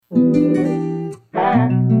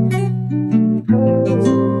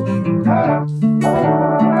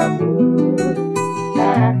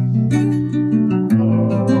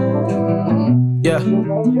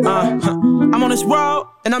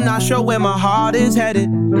And I'm not sure where my heart is headed.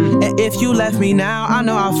 And if you left me now, I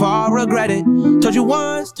know how far I regret it. Told you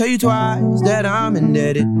once, tell you twice that I'm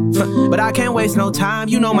indebted. But I can't waste no time,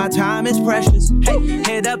 you know my time is precious. Hey,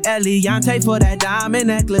 hit up Eliante for that diamond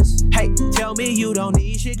necklace. Hey, tell me you don't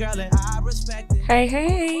need shit, girl, and I respect it.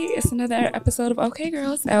 Hey, it's another episode of Okay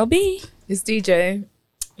Girls, LB. It's DJ.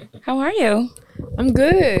 How are you? I'm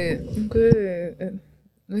good.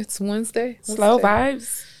 It's Wednesday. Slow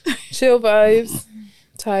vibes. Chill vibes.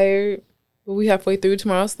 Tired. But we halfway through.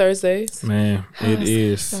 Tomorrow's Thursday. Man, it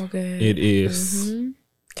is. So good. It is. Mm-hmm.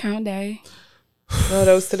 Count day. No,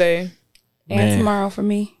 that was today. And Man. tomorrow for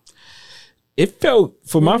me. It felt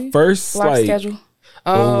for my first Block like schedule.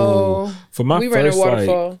 for my we ran a first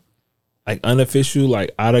waterfall. like unofficial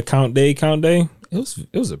like out of count day. It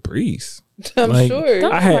was a breeze. I'm like,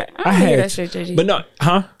 sure. I I had don't hear that shit, JG. but no,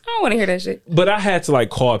 huh? I don't want to hear that shit. But I had to like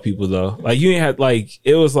call people though. Like you ain't had like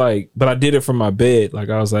it was like, but I did it from my bed. Like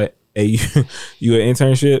I was like, hey, you an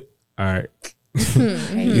internship? All right.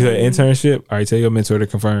 You an internship? All right, tell your mentor to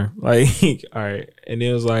confirm. Like, all right. And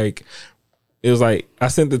it was like I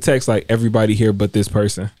sent the text like everybody here but this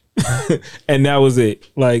person. And that was it.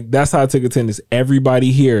 Like that's how I took attendance.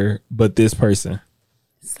 Everybody here but this person.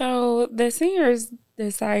 So the seniors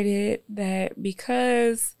decided that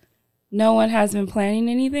because no one has been planning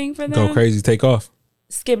anything for them, Go crazy, take off.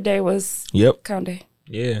 skip day was Yep. count day.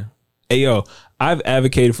 Yeah. Hey yo, I've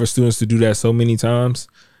advocated for students to do that so many times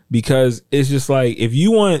because it's just like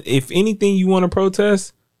if anything you want to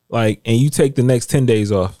protest, like, and you take the next 10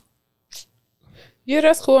 days off. Yeah,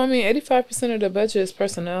 that's cool. I mean, 85% of the budget is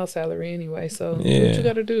personnel salary anyway. So what you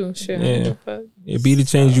got to do? Shit. Yeah, be the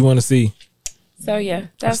change you want to see. So yeah,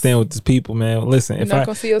 I stand with these people, man. Listen, You're not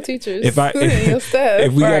going to see your teachers. if your staff.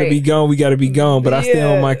 if we gotta be gone, we gotta be gone. But I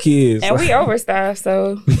stand with my kids. and we overstaffed,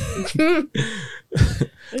 so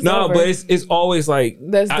No, over. but it's always like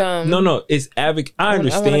That's dumb. No, it's advocate. I wanna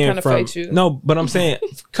understand kinda from fight you. no, but I'm saying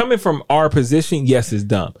coming from our position, yes, it's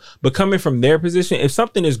dumb. But coming from their position, if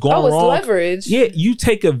something is going it's wrong, leverage. yeah, you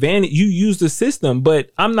take advantage. You use the system,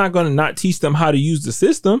 but I'm not gonna not teach them how to use the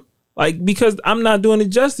system. Like, because I'm not doing it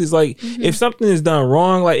justice. Like, if something is done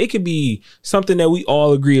wrong, like, it could be something that we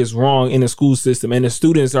all agree is wrong in the school system, and the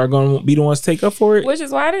students are going to be the ones to take up for it. which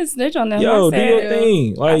is why I didn't snitch on them. Yo, I do said, your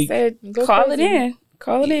thing. I Like, said, Go call crazy. it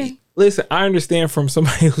in. listen, I understand from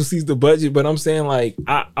somebody who sees the budget, but I'm saying, like,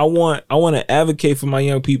 I want to advocate for my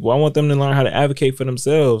young people. I want them to learn how to advocate for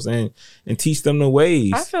themselves and teach them the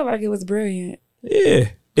ways. I feel like it was brilliant. Yeah.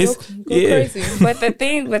 It's Go yeah. crazy.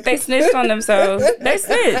 But they snitched on themselves. They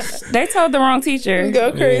snitched. They told the wrong teacher.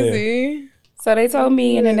 Go crazy. So they told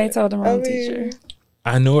me, and then they told the wrong I teacher. mean,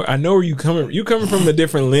 I know where you coming. You coming from a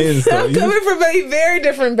different lens, though. I'm coming from a very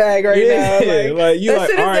different bag right now. Like you that like,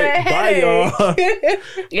 shit all is a right, bye y'all.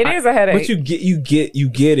 It is a headache. But you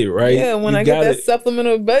get it, right? Yeah, when You I get gotta- that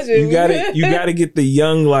supplemental budget. you gotta get the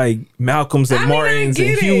young like Malcolms and I mean, I Martins and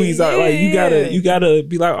get it. Hueys out. Like Yeah. you gotta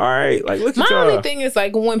be like, all right, like look My at y'all. only thing is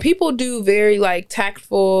like when people do very like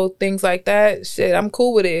tactful things like that, shit, I'm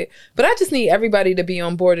cool with it. But I just need everybody to be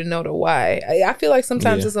on board and know the why. I feel like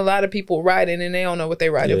sometimes Yeah. there's a lot of people riding and they don't know what they're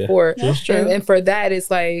riding Yeah. for. That's true. And for that, it's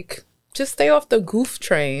like just stay off the goof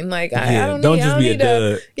train. Like I Yeah, don't don't need, just I be a need to-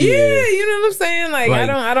 dud. Yeah, Yeah. you know what I'm saying? Like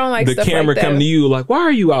I don't like the stuff camera like that. come to you like, why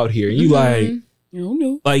are you out here? You like,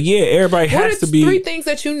 like yeah, everybody What has are to be. 3 things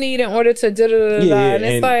that you need in order to da-da-da-da-da? Yeah, and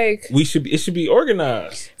it's like it should be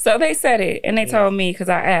organized. So they said it, and they told me because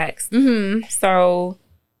I asked. So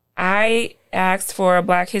I asked for a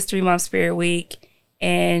Black History Month Spirit Week,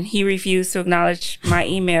 and he refused to acknowledge my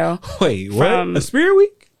email. Wait, what? From- A Spirit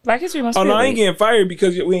Week? Black History Month Oh Spirit no, I ain't Week. getting fired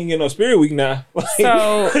because we ain't getting no Spirit Week now. Like, So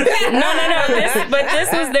no.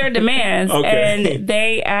 This was their demands, Okay. and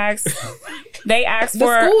they asked the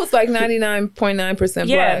for school is like 99.9%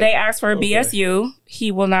 yeah, black. they asked for a BSU.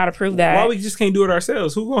 He will not approve that. why we just can't do it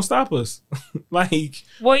ourselves? Who gonna stop us? Like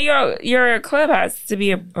Well, your club has to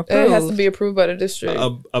be approved. It has to be approved by the district.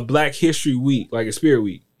 a Black History Week, like a Spirit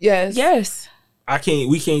Week. Yes. Yes,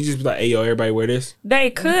 We can't just be like, hey yo, everybody wear this. they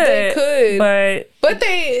could. They could. but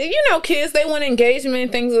They, kids, they want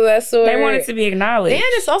engagement, things of that sort. they want it to be acknowledged. And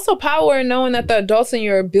it's also power in knowing that the adults in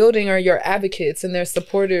your building are your advocates and their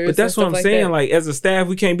supporters. But that's and what I'm stuff saying. that. Like as a staff,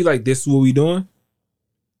 we can't be like, this is what we doing.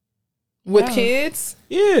 With Wow. kids,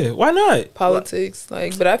 Yeah, why not? politics, but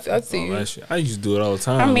I see you. That shit, I used to do it all the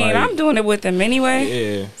time. I mean, like, I'm doing it with them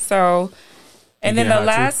anyway. yeah. So, and You then getting the hot too?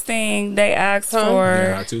 last thing they asked Huh? for.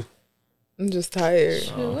 Yeah, I too. I'm just tired.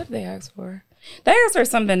 Shoot, what did they ask for? They asked for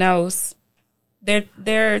something else.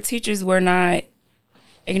 Their teachers were not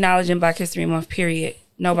acknowledging Black History Month. Period.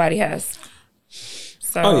 Nobody has.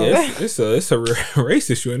 So Oh yeah, it's a race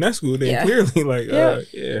issue in that school. Then Yeah. clearly, like, Yep.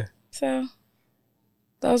 yeah, So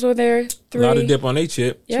those were their a 3. lot of dip on their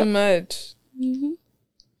chip. Yep. Too much.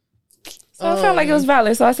 So I felt like it was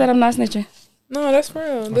valid. So I said I'm not snitching. No, that's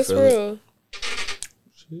real. That's feel it. real.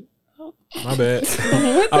 My bad.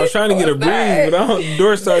 I was trying to get a breathe, but the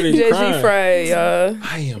door started JG crying. fried, y'all.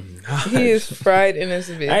 I am not. He is fried in his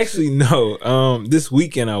bitch. Actually, no. This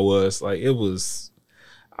weekend I was like, it was.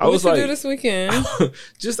 I what was you like, do this weekend?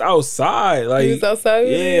 just outside. Like, You was outside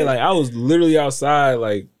with yeah, it? like I was literally outside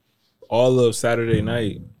like all of Saturday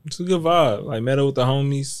night. It's a good vibe. Like met up with the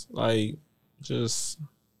homies. Like just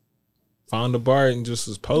found a bar and just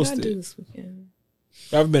was What did I do posted. this weekend?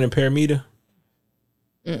 Ever been in Paramita?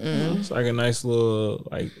 Mm-mm. It's like a nice little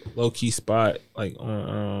like low key spot. Like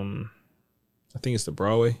on I think it's the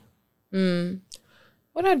Broadway.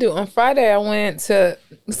 What I do on Friday? I went to.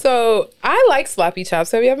 So I like sloppy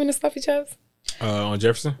chops. Have you ever been to sloppy chops? On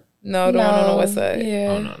Jefferson. No, the one on the west side. Yeah.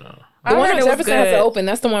 Oh no. The one on heard it was Jefferson has good. to open.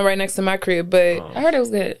 That's the one right next to my crib. But I heard it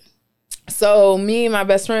was good. so me and my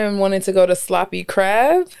best friend wanted to go to Sloppy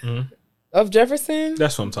Crab Mhm. of Jefferson.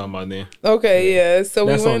 That's what I'm talking about then. Okay, yeah. So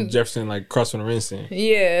That's we on went. Jefferson, like across from the Rincon.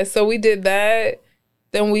 Yeah, so we did that.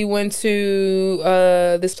 Then we went to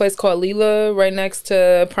this place called Leela, right next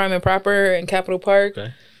to Prime and Proper in Capitol Park.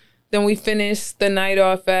 Okay. Then we finished the night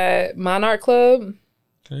off at Monarch Club.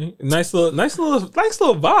 Okay. Nice little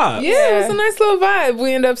vibe. Yeah, it was a nice little vibe.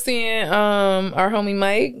 We ended up seeing our homie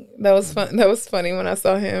Mike. That was fun. That was funny when I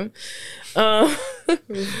saw him. It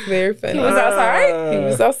was very funny. He was outside? He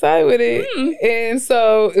was outside with it. And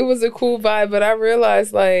so it was a cool vibe. But I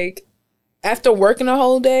realized, like, after working a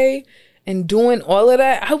whole day and doing all of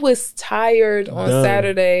that, I was tired on Done.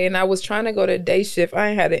 Saturday. And I was trying to go to day shift. I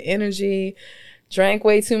ain't had the energy. Drank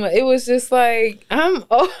way too much. It was just like, I'm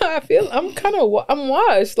washed.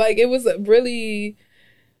 Like, it was a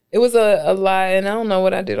lot. And I don't know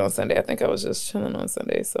what I did on Sunday. I think I was just chilling on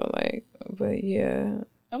Sunday. So, like, but yeah.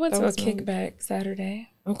 I went That to a was my kickback Saturday.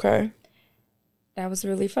 Okay. That was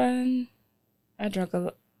really fun. I drank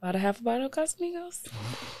about a half a bottle of Casamigos.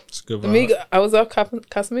 It's a good vibe. Amigo, I was off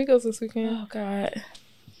Casamigos this weekend. Oh God!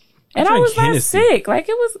 And I drank was not Hennessy. sick. Like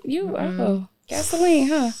it was you. Oh, gasoline,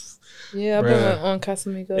 huh? Yeah, I've Bruh. been on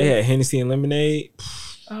Casamigos. They had Hennessy and lemonade,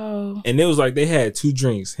 Oh, and it was like they had 2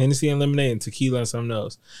 drinks: Hennessy and lemonade, and tequila and something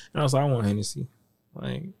else. And I was like, I want Hennessy.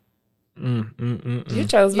 Like, you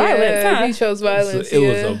chose Yeah, violence, huh? he chose violence. So it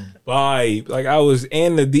was a vibe. Like I was,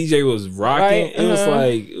 and the DJ was rocking. Right, It was uh-huh.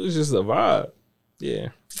 like it was just a vibe. Yeah,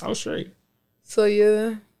 I was straight. So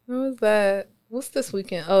yeah, what was that? What's this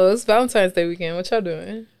weekend? Oh, it's Valentine's Day weekend. What y'all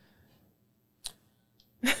doing?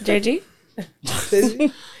 JG.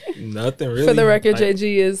 Nothing really. For the record, Like,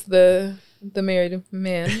 JG is the married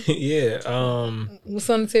man. yeah. What's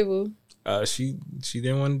on the table? She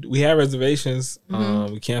didn't want. We had reservations.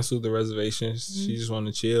 Mm-hmm. We canceled the reservations. She just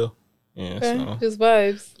wanted to chill. Yeah. Okay, So just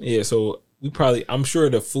vibes. yeah. So we probably. I'm sure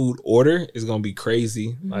the food order is gonna be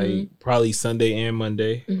crazy. Like probably Sunday and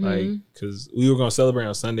Monday. Like because we were gonna celebrate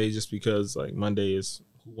on Sunday just because like Monday is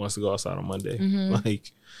who wants to go outside on Monday.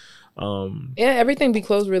 Like. Yeah, everything be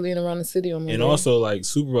closed really in around the city on Monday. And also like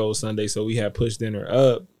Super Bowl Sunday, so we had pushed dinner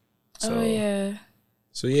up. So, Oh yeah.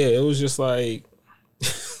 So yeah, it was just like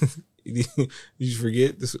did you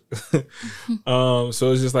forget this? So it's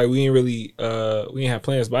just like we didn't have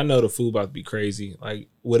plans, but I know the food about to be crazy. Like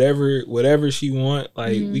whatever she want,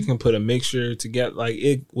 like we can put a mixture together, like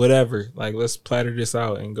it whatever. Like let's platter this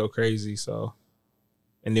out and go crazy. So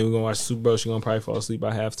and then we're gonna watch Super Bowl. She's gonna probably fall asleep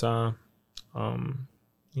by halftime.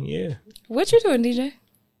 Yeah. What you doing, DJ?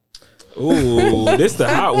 Ooh, this the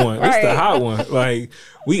hot one. This the Right. hot one. Like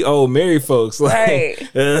we old married folks. Like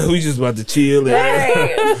Right. we just about to chill. And,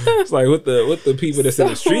 Right. it's like what the people that's in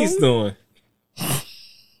the streets doing.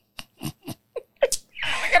 Look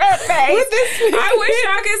at her face. I wish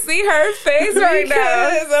y'all could see her face right now.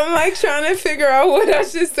 Because I'm like trying to figure out what I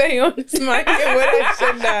should say on this mic and what I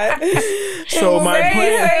should not. So my Say it,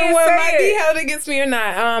 plan. say it, what say might it. be held against me or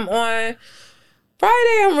not. On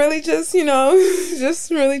Friday, I'm really just,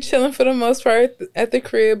 just really chilling for the most part at the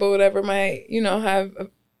crib or whatever. Might, have,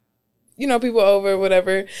 people over,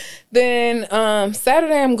 whatever. Then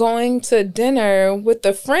Saturday, I'm going to dinner with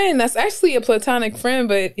a friend that's actually a platonic friend,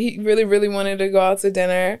 but he really, really wanted to go out to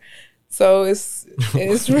dinner. So it's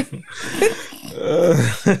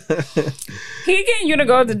He getting you to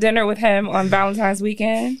go to dinner with him on Valentine's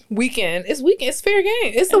weekend. weekend. It's weekend. It's fair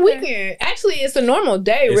game. It's the weekend. Actually, it's a normal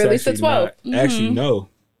day, It's really. It's the actually 12th. not- Actually, no.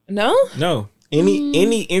 No?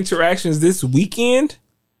 Any interactions this weekend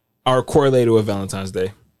are correlated with Valentine's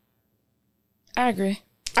Day. I agree.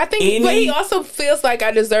 I think, but he also feels like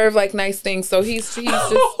I deserve like nice things, so he's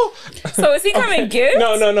just. So is he coming gifts?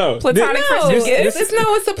 No. Platonic friendship gifts?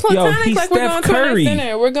 It's a platonic. He's like we're Steph going Curry. to a nice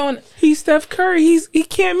dinner. We're going. He's Steph Curry. He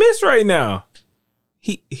can't miss right now.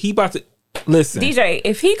 He about to listen. DJ,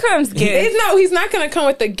 if he comes gifts, He's not gonna come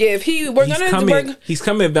with the gift. He's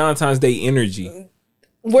coming Valentine's Day energy.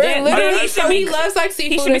 We're Then literally he should he loves like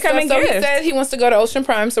seafood. he should be and stuff, coming so he gift. said he wants to go to Ocean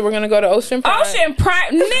Prime, so we're gonna go to Ocean Prime. Ocean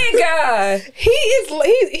Prime, nigga.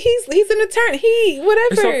 He's an attorney. Whatever.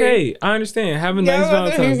 It's okay. I understand. Have a nice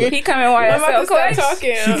Valentine's Day. He coming I'm about YSL to start clutch.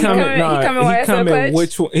 talking. He coming. YSL clutch.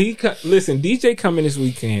 Which one? Listen, DJ coming this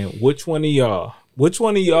weekend. Which one of y'all? Which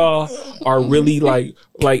one of y'all are really like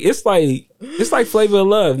it's like Flavor of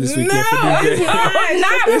Love this weekend for DJ?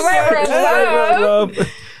 Not Flavor of Love.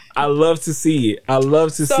 I love to see it.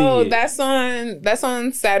 So that's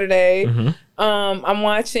on Saturday. Mm-hmm. I'm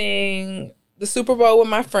watching the Super Bowl with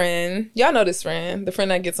my friend. Y'all know this friend, the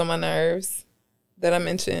friend that gets on my nerves that I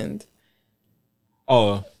mentioned.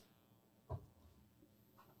 Oh.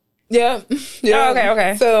 Yeah. Oh,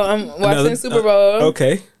 okay. So I'm watching Super Bowl.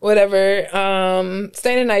 Okay. Whatever.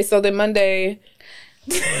 Staying the night. So then Monday.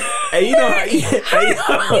 Hey, you know how? No.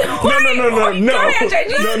 Go ahead, JG.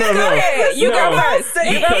 Go ahead. You go first.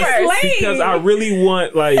 Because I really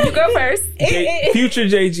want You go first. future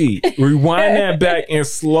JG. Rewind that back in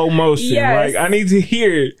slow motion. Yes. Like I need to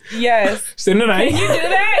hear it. Yes. Stand the night. Can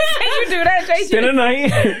you do that, JG? Stand the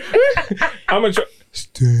night. I'm gonna try.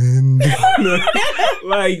 Stand.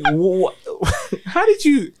 Like, how did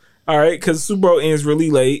you? All right, because Super Bowl ends really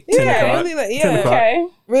late. 10 o'clock. Really late. 10 Yeah. o'clock. Okay.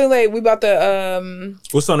 Really late. We about to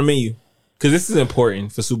What's on the menu? Because this is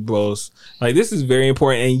important for Super Bowls. Like, this is very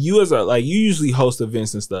important. And you you usually host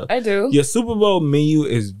events and stuff. I do. Your Super Bowl menu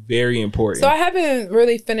is very important. So I haven't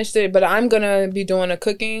really finished it, but I'm gonna be doing a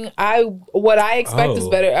cooking. What I expect is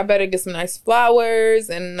better. I better get some nice flowers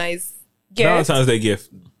and nice gifts. Valentine's Day gift.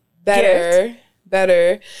 Better.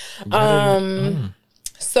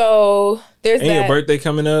 So there's And that. your birthday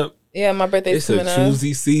coming up. Yeah, my birthday's coming up. It's a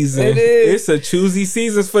choosy season. It is. It's a choosy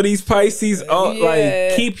season for these Pisces. Oh, Yeah.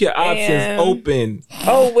 like keep your options And- open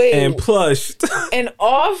Oh wait, and plush. and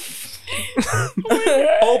off.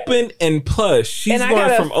 Open and plush. She's And I going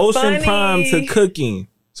got a from Ocean Prime to cooking.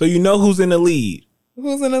 So you know who's in the lead.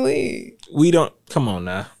 Who's in the lead? We don't. Come on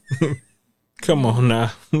now. Come on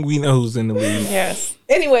now. We know who's in the lead. Yes.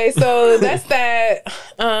 Anyway, so that's that.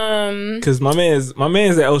 Because my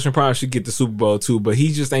man's at Ocean Prime should get the Super Bowl too, but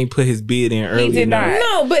he just ain't put his bid in early did enough. not.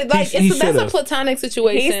 No, but like He that's a should've. platonic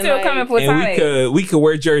situation. He's still like, coming And platonic. we could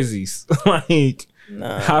wear jerseys, like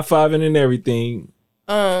high fiving and everything.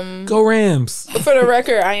 Go Rams! For the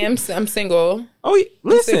record, I'm single. Oh,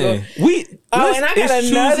 listen, And I got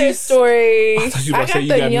another story. I thought you were about to say you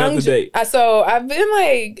got another date. So I've been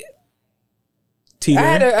like, Teetering?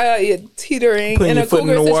 I had a teetering Putting in your a foot in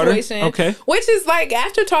cougar the water? situation. Okay. Which is like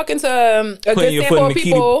after talking to a Putting good your foot in sample of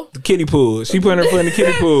people. the kiddie pool. She putting her foot in the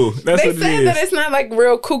kiddie pool. That's They what it said is. that it's not like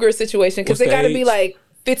real cougar situation because What's they got to the be age? like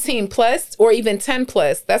 15 plus or even 10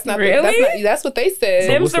 plus. That's not Really? that's what they said. So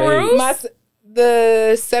Them's what's the the age? rules?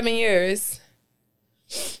 The 7 years.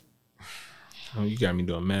 Oh, you got me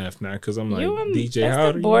doing math now because I'm like, You on DJ, that's how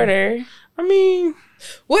old the are border. you? I mean,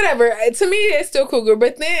 Whatever. To me, it's still cougar.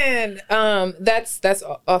 But then, that's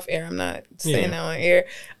off air. I'm not saying that on air.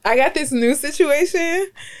 I got this new situation,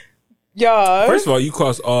 y'all. first of all, you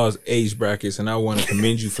cross all age brackets, and I want to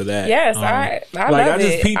commend you for that. Yes, I like love I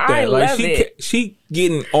just it. peeped that. I Like love she it. she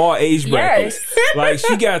getting all age brackets. Yes. Like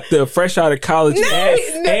she got the fresh out of college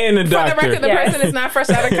and the For doctor. the record, the Yes. person is not fresh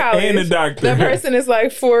out of college. And the doctor. The person is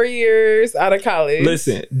like 4 years out of college.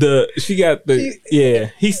 Listen, she got the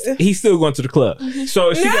he's still going to the club.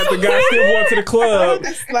 So she got the guy still going to the club,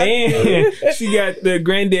 and she got the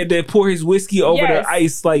granddad that pour his whiskey over Yes. the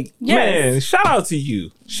ice. Like Yes. man, shout out to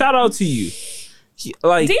you.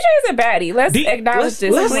 Like DJ is a baddie. Let's acknowledge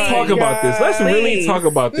this. Let's please. talk about this. Let's really Please. talk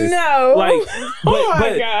about this. No. Like, Oh my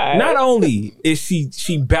but God. not only is she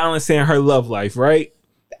balancing her love life, right?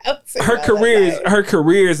 Her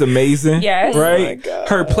career is amazing. Yes. Right? Oh my God.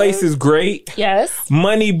 Her place is great. Yes.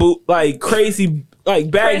 Money like crazy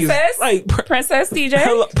like bags Princess. like Princess DJ.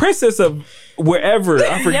 her princess of wherever.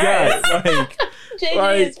 I forgot. Yes.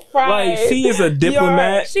 JD is fried. Like she is a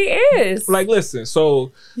diplomat. She is. Like listen,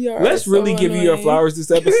 so Y'all let's are really so give you your annoying. flowers this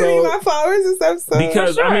Give me episode. my flowers this episode.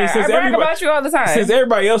 Because sure. I mean, since I brag everybody about you all the time. since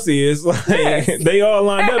everybody else is like Yes. they all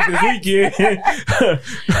lined up this weekend.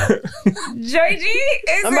 JG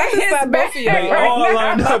is I'm about in to his slap both of y'all. bag They right all now. I'm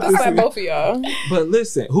lined about up to this slap week. both of y'all. But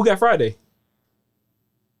listen, who got Friday?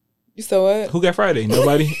 You said what? Who got Friday?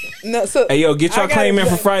 Nobody. No, so Hey yo, get your I gotta- claim in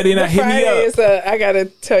for Friday. Now the hit me Friday up. is I gotta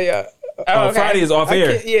tell y'all. Oh, okay. Friday is off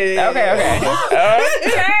air. Yeah.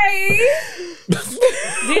 Okay.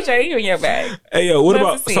 DJ, you in your bag. Hey, yo, what Let's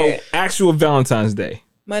about see so it. actual Valentine's Day?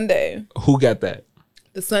 Monday, Who got that?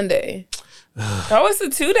 the Sunday. Oh, it's a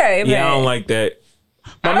 2-day, man. Yeah, I don't like that.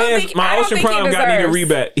 I don't My think Ocean he Prime got need a deserves-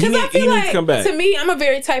 rebat. He Because I feel needs to come back. To me, I'm a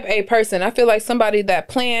very type A person. I feel like somebody that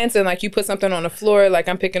plans and like you put something on the floor, like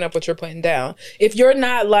I'm picking up what you're putting down. If you're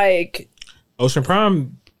not like, Ocean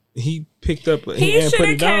Prime, he picked up. He and should put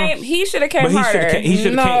have it down. came. He should have came But he harder. should have. He should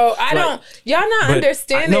have. no, I don't. Y'all not but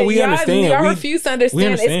understanding. no, we y'all, understand. Y'all We- refuse to understand.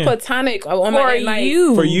 understand. It's platonic on For my like,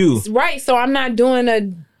 you. For you, right? So I'm not doing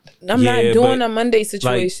I'm not Yeah, doing but, a Monday like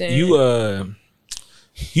situation.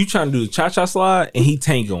 you trying to do the cha-cha slide and he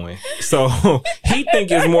tangoing. So he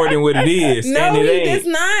think it's more than what it is. no, and it he ain't. does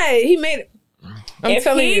not. He made. I'm If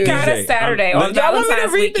telling he you. got a DJ, Saturday I'm- on Y'all want me to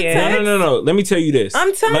Valentine's read the weekend. text? No. Let me tell you this.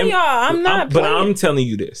 I'm telling y'all, I'm not But playing. I'm telling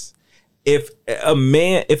you this. If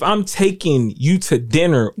I'm taking you to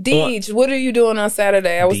dinner, on, Deej, what are you doing on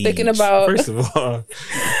Saturday? I was thinking Deej, about. First of all,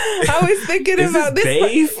 I was thinking Is about this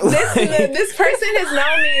this. Dave? This person has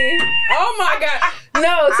known me. Oh my god!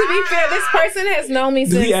 No, to be fair, this person has known me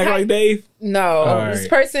do since. he act like Dave? No, All this right.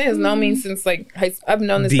 person has known me since like I've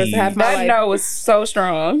known this person Deej. half my That life. no was so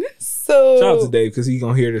strong. So Shout out to Dave because he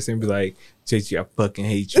gonna hear this and be like, "JG, I fucking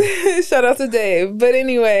hate you." shout out to Dave. But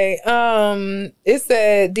anyway, it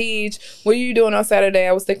said, Deej, what are you doing on Saturday?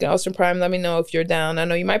 I was thinking Ocean Prime. Let me know if you're down. I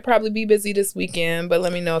know you might probably be busy this weekend, but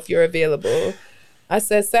let me know if you're available. I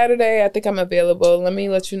said, Saturday, I think I'm available. Let me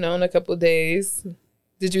let you know in a couple of days.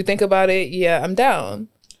 Did you think about it? Yeah, I'm down.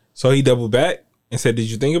 So he doubled back and said, "Did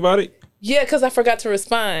you think about it?" Yeah, because I forgot to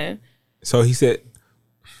respond. So he said,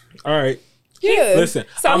 "All right, Yeah. listen."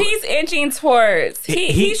 So he's inching towards.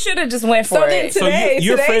 He should have just went for So then it. So today-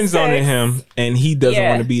 you're today's friend zoning text- him, and he doesn't Yeah.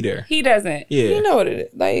 want to be there. He doesn't. Yeah. You know what it is.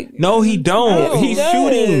 Like, No, he don't. no, He's he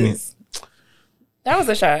shooting. does. That was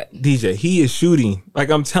a shot. DJ, he is shooting. Like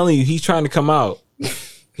I'm telling you, he's trying to come out.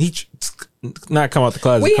 Not come out the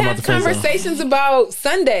closet. We come out have the friend zone. conversations about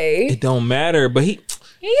Sunday. It don't matter, but he.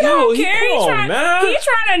 He don't he- care. come He's on, trying, man. he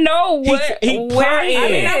trying to know what he where plotting. he I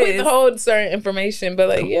mean, I is. withhold certain information, but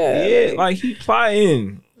like, yeah. Yeah, like he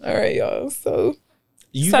plotting. All right, y'all. So,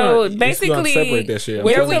 You So gonna- you basically, gonna separate that shit. I'm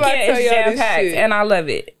your telling you. Wait till I weekend tell is y'all jam this packed, shit. and I love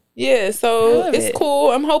it. yeah, so I love it's it.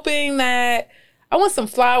 cool. I'm hoping that I want some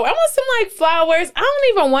flowers. I want some like flowers. I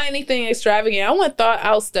don't even want anything extravagant. I want thought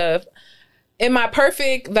out stuff. In my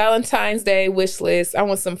perfect Valentine's Day wish list, I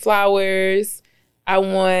want some flowers. I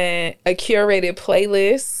want a curated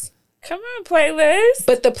playlist. Come on, playlist.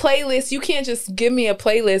 But the playlist, you can't just give me a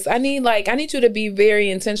playlist. I need you to be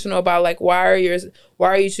very intentional about like why are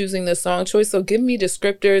you choosing the song choice? So give me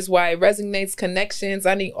descriptors, why it resonates, connections.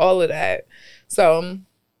 I need all of that. So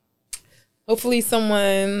hopefully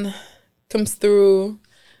someone comes through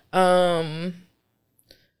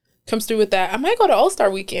with that. I might go to All-Star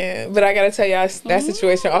Weekend, but I gotta tell y'all that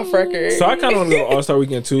situation off record. So I kind of want to go to All Star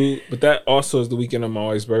Weekend too, but that also is the weekend of my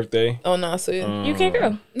wife's birthday. Oh no, so You can't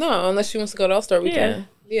go. no, unless she wants to go to All-Star Weekend.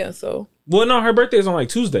 Yeah, so Well, no, her birthday is on like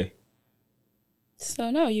Tuesday. So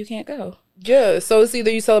no, you can't go. yeah, so it's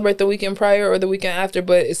either you celebrate the weekend prior or the weekend after,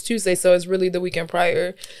 but it's Tuesday, so it's really the weekend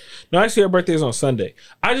prior. No, actually, her birthday is on Sunday.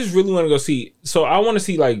 I just really want to go see. So I want to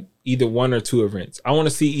see like either one or two events. I want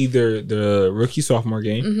to see either the rookie sophomore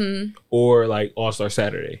game or like All Star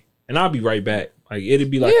Saturday, and I'll be right back. Like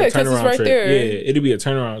it'd be like Yeah, a 'cause it's turnaround right trip. there. Yeah, it'd be a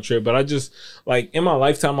turnaround trip. But I just like in my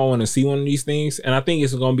lifetime, I want to see one of these things, and I think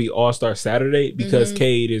it's gonna be All Star Saturday because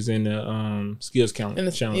Cade is in the skills challenge.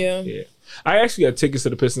 yeah. I actually got tickets to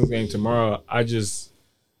the Pistons game tomorrow. I don't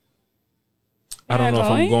know if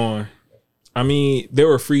I'm going? going. I mean, there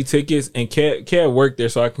were free tickets, and Cat worked there,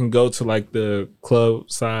 so I can go to like the club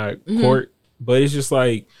side court. But it's just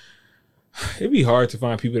like it'd be hard to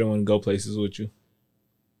find people that want to go places with you.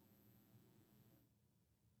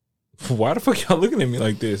 Why the fuck y'all looking at me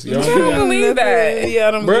like this? Y'all I don't believe that. Yeah,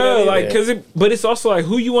 I don't bro, believe that like, either. but it's also like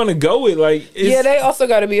who you want to go with. Like, it's, Yeah, they also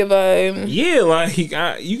got to be a vibe. yeah, like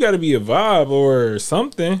you got to be a vibe or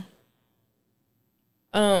something.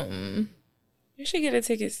 You should get a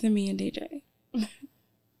ticket to me and DJ.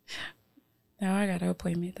 No, I got an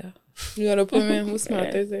appointment though. You got an appointment? What's my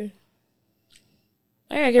Yeah. Thursday?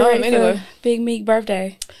 I gotta get ready anyway. for Big Meek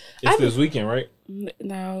birthday. It's this weekend, right?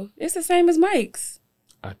 No, it's the same as Mike's.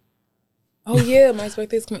 Oh yeah, Mike's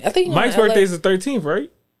birthday's coming. I think he Mike's went to birthday is the 13th,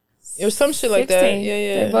 right? LA. Or some shit like that. 16. Yeah.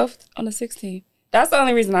 They're both on the 16th. That's the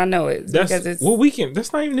only reason I know it. That's Because it's. what weekend?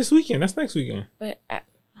 That's not even this weekend. That's next weekend. But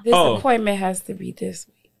this Oh. appointment has to be this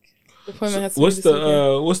week. The appointment has to be What's this the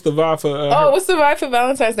weekend. what's the vibe for? Oh, what's the vibe for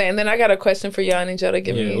Valentine's Day? And then I got a question for y'all. I need y'all to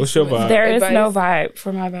give Yeah, me. what's your some vibe? There is advice. no vibe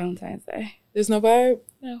for my Valentine's Day. There's no vibe.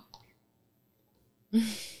 No.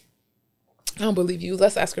 I don't believe you.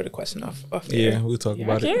 Let's ask her the question off air. Yeah, we'll talk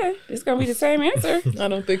about it. Yeah, it's gonna be the same answer. I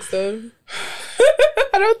don't think so.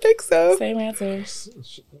 I don't think so. Same answer.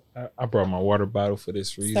 I brought my water bottle for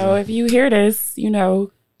this reason. So if you hear this,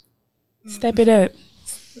 step it up.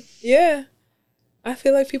 Yeah. I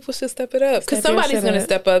feel like people should step it up. Because Step your somebody's shit going to up.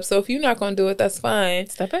 step up. So if you're not going to do it, that's fine.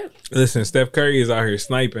 Step up. Listen, Steph Curry is out here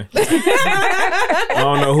sniping. I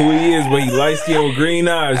don't know who he is, but he light skinned with green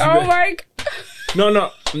eyes. Oh my!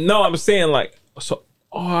 No. I'm saying like so.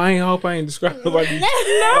 Oh, I hope I ain't describing nobody.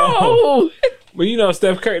 No. But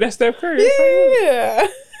Steph Curry. That's Steph Curry. Yeah.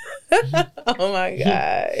 Oh my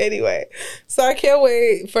God. Anyway, so I can't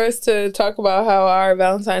wait for us to talk about how our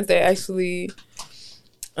Valentine's Day actually.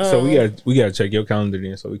 So we gotta check your calendar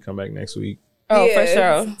then, so we come back next week. Oh, for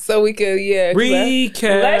sure. So we could Recap.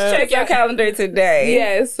 Let's check your calendar today.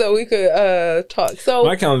 Yeah, so we could talk. So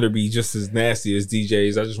My calendar be just as nasty as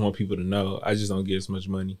DJ's. I just want people to know. I just don't get as much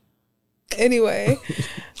money. anyway,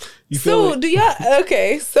 You feel so it? do y'all?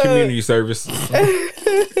 Okay, so Community service. Go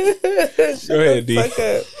ahead, D. Fuck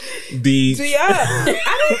up. D. Do y'all?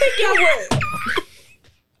 I don't think y'all would.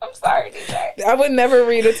 I'm sorry, DJ. I would never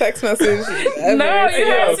read a text message. Ever. No, you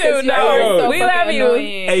have to. No, we love you.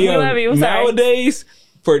 Hey, We love you. I'm sorry. nowadays,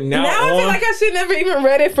 for now Now I feel on, like I should never even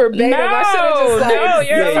read it verbatim. I should have just like, No,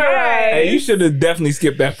 you're yeah, fine. hey, you should have definitely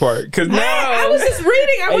skipped that part. Because now, I was just reading.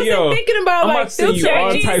 I wasn't thinking about I'm like about to send you Filter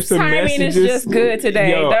all G's types of timing messages. is just good today.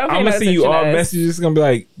 Yo, Don't pay I'm no gonna send you attention all to us. messages. It's gonna be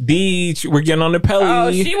like, D, we're getting on the Pelly.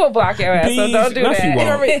 Oh, she will block your ass, so don't do no, that. she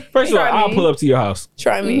won't. First of all, I'll pull up to your house.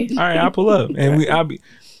 try me. All right, I'll pull up, and I'll be.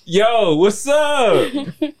 Yo, what's up?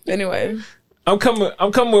 Anyway, I'm coming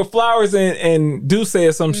with flowers and do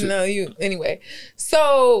say some shit. no, you. Anyway,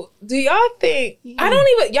 so do y'all think? I don't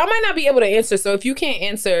even. Y'all might not be able to answer. So if you can't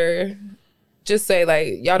answer, just say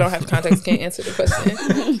like y'all don't have context, can't answer the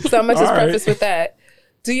question. So I'm gonna just All right. preface with that.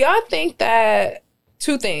 Do y'all think that?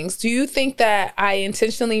 Two things. Do you think that I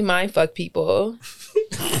intentionally mind fuck people?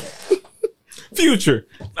 Future.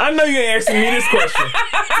 I know you ain't asking me this question.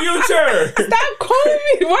 Future. Stop calling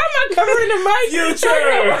me. Why am I covering the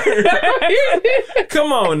mic? Future.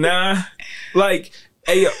 Come on now. Like,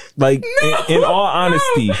 hey, like in all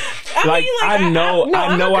honesty, I know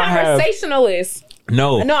I'm a I have conversationalist.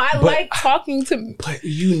 no. I but- like talking to. But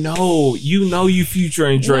you Future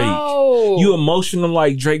and Drake. No. You emotional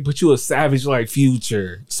like Drake, but you a savage like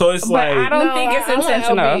Future. So it's But like I don't think it's I want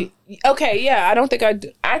intentional. LB. Okay, yeah, I don't think I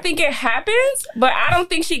do. I think it happens, but I don't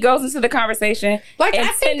think she goes into the conversation Like and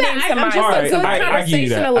I think that intending to I'm mind just Alright, a good I give you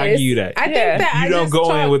that. I conversationalist. give you that. I think Yeah. that I you don't just go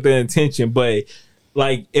talk, in with the intention, but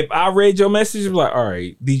like if I read your message, I'm like, all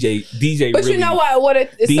right, DJ. But really, you know what?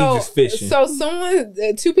 Dean's is fishing. So someone,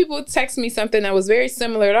 two people text me something that was very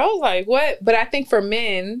similar. And I was like, what? But I think for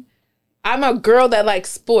men, I'm a girl that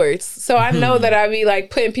likes sports, so I know that I be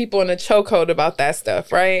like putting people in a chokehold about that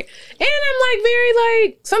stuff, right? And I'm like very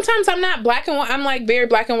like sometimes I'm not black and white. I'm like very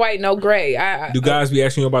black and white, no gray. Do guys be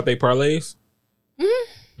asking you about their parlays?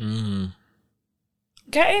 and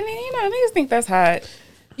niggas think that's hot.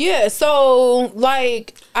 Yeah, so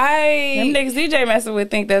like Them niggas DJ messing with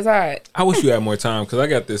think that's hot. I wish you had more time because I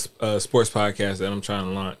got this sports podcast that I'm trying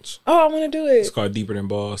to launch. I want to do it. It's called Deeper Than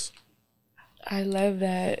Balls. I love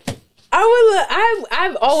that.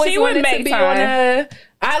 I've always She would wanted to make be time. on a.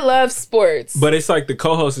 I love sports. But it's like the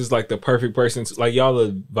co-host is like the perfect person. Like y'all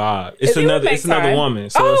a vibe. It's If you would make it's another time. woman.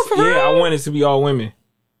 So Oh, it's, for yeah, real? I want it to be all women.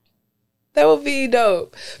 That would be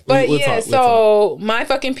dope. But We'll yeah, talk, so my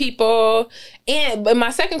fucking people. But my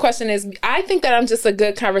second question is, I think that I'm just a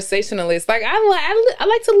good conversationalist. Like I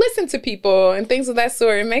like to listen to people and things of that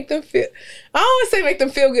sort and make them feel. I don't want to say make them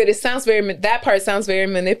feel good. It sounds that part sounds very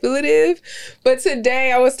manipulative. But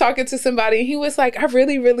today I was talking to somebody and he was like, I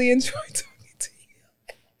really, really enjoyed talking to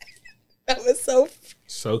you. That was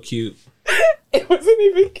So cute. It wasn't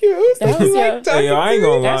even cute. That was You your- like talking Hey, yo, I ain't to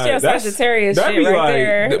gonna me? That's lie. your Sagittarius that'd shit be right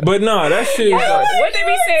there. But no, that shit is like What did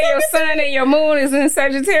we say? Your sun and your moon is in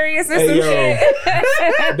Sagittarius or Hey, some yo.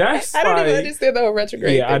 shit? that's I don't even like understand the whole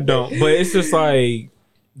retrograde. yeah, I thing. don't. But it's just like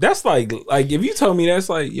that's like if you told me that's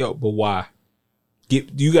like yo, but why? If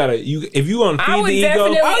you want to I feed would the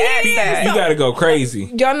ego, definitely ask you that. gotta go crazy.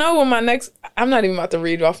 Y'all know when my next. I'm not even about to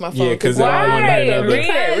read off my phone. Yeah, 'cause I don't wanna Why? hear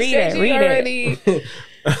that. Read it. Already.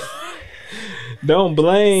 Don't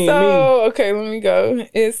blame me. So okay, let me go.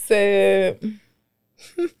 It said,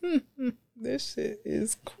 "This shit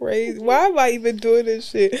is crazy. Why am I even doing this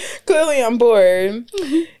shit? Clearly, I'm bored."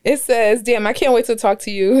 It says, "Damn, I can't wait to talk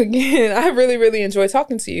to you again. I really, really enjoy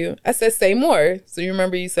talking to you." I said, "Say more." So you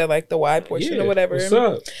remember you said like the why portion Yeah, or whatever. What's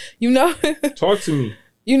up? You know. Talk to me.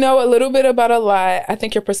 You know a little bit about a lot. I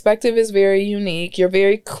think your perspective is very unique. You're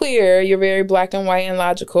very clear. You're very black and white and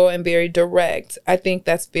logical and very direct. I think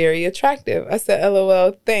that's very attractive. I said,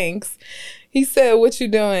 LOL, thanks. He said, what you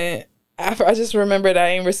doing? I just remembered I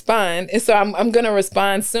ain't respond. And so I'm going to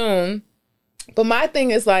respond soon. But my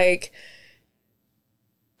thing is like,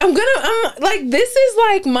 I'm like, this is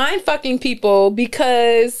like mind fucking people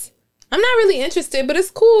because I'm not really interested, but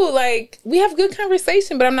it's cool. Like, we have good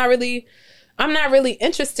conversation, but I'm not really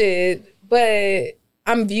interested, but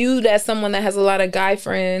I'm viewed as someone that has a lot of guy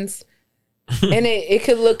friends, and it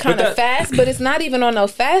could look kind of fast, but it's not even on no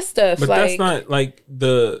fast stuff. But like, that's not like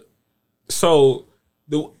the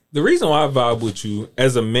reason why I vibe with you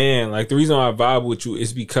as a man, like the reason why I vibe with you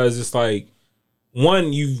is because it's like,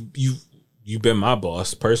 one, you've been my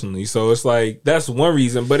boss personally, so it's like that's one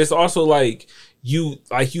reason, but it's also like you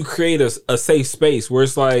create a safe space where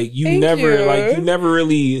it's like you never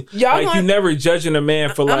really you never judging a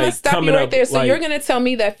man for like I'm gonna stop coming you right up there. So like, you're gonna tell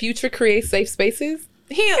me that Future creates safe spaces?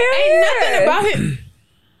 He ain't nothing about him.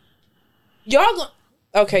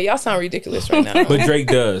 Y'all sound ridiculous right now. But Drake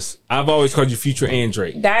does. I've always called you Future and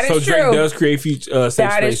Drake. That is so true. Drake does create future safe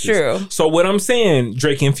that spaces. Is true. So what I'm saying,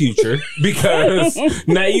 Drake and Future, because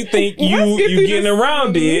now you think you getting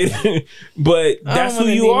around it, but that's who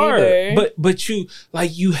you are. Either. But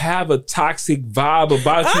you have a toxic vibe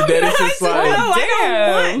about you that it's just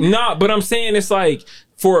like nah. But I'm saying it's like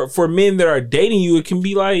for men that are dating you, it can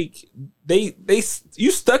be like. You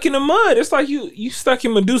stuck in the mud. It's like you stuck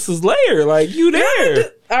in Medusa's lair. Like you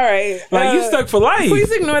there. All right. Like you stuck for life. Please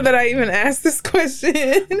ignore that I even asked this question.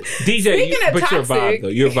 DJ, but toxic, you're a vibe though.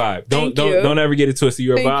 You're a vibe. Don't ever get it twisted.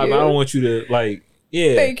 You're a vibe. I don't want you to like.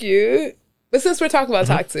 Yeah. Thank you. But since we're talking about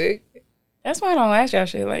toxic, that's why I don't ask y'all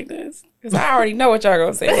shit like this because I already know what y'all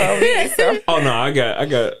gonna say about me. So. Oh no, I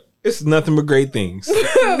got. It's nothing but great things. But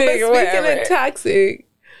speaking of toxic.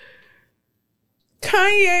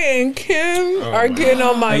 Kanye and Kim are getting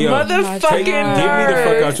on my motherfucking nerves. Give me the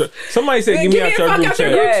fuck out your... Somebody said, give me out your group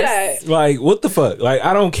chat. Like, what the fuck? Like,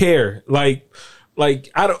 I don't care. Like,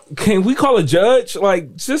 I don't... Can we call a judge?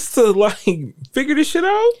 Like, just to, like, figure this shit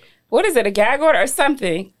out? What is it, a gag order or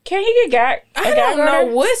something? Can he get gag? I don't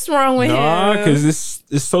know what's wrong with him. Nah, because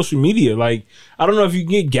it's social media. Like, I don't know if you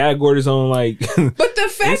can get gag orders on like. But the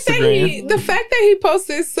fact that he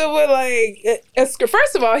posted someone like,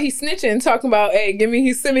 first of all, he's snitching, talking about, hey,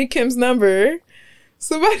 send me Kim's number.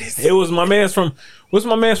 It was my man's from. What's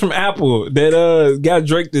my man's from Apple that got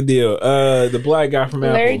Drake the deal? The black guy from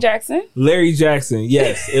Apple. Larry Jackson.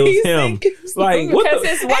 Yes, it was him. Like what? Because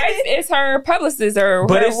his wife is her publicist or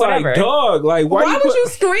but it's whatever. Like dog. Like why would you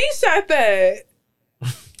screenshot that?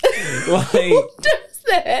 Like who does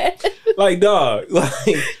that? Like dog. Like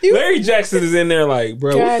Larry Jackson is in there. Like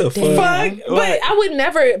bro, God what the fuck? Like, but I would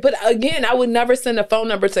never. But again, I would never send a phone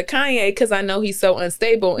number to Kanye because I know he's so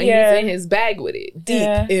unstable and he's in his bag with it, deep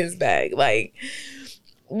in his bag, like.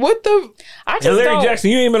 What the? Larry Jackson,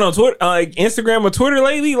 you ain't been on Twitter, like Instagram or Twitter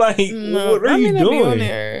lately. Like, no, what are you doing?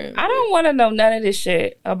 I don't want to know none of this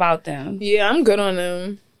shit about them. Yeah, I'm good on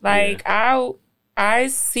them. Like, I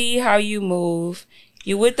see how you move.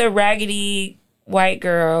 You with the raggedy white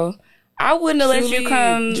girl. I wouldn't have let you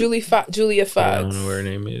come. Julia Fox. I don't know where her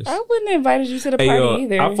name is. I wouldn't have invited you to the party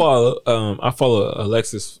either. I follow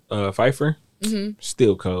Alexis Pfeiffer. Mm-hmm.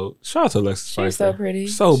 Still cold. Shout out to Alexis Pfeiffer. She's so pretty.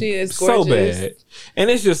 She is gorgeous. So bad.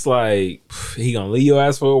 And it's just like, he gonna leave your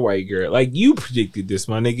ass for a white girl. Like, you predicted this,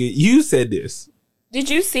 my nigga. You said this.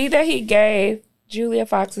 Did you see that he gave Julia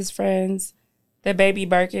Fox's friends the baby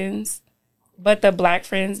Birkins, but the black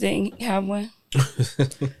friends didn't have one?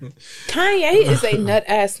 Kanye is a nut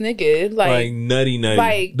ass nigga. Like nutty.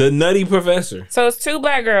 Like the nutty professor. So it's two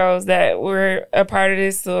black girls that were a part of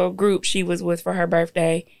this little group she was with for her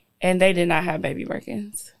birthday. And they did not have baby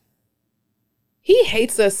Birkins. He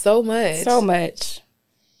hates us so much. So much.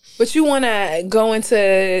 But you want to go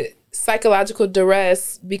into psychological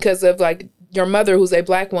duress because of like your mother, who's a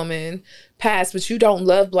black woman, passed, but you don't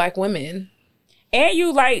love black women. And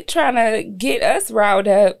you like trying to get us riled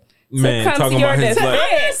up to come to your defense. I'm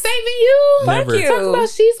not saving you. Never. Fuck you. Talk about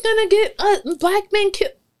she's going to get black men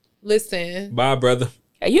killed. Listen. Bye, brother.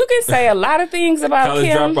 You can say a lot of things about College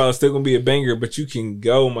Kim. Dropout still gonna be a banger, but you can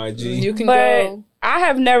go, my G. You can go. I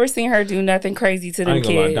have never seen her do nothing crazy to them kids.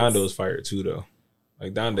 I ain't gonna lie, Donda was fired too, though.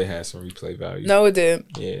 Like, Donda had some replay value. No, it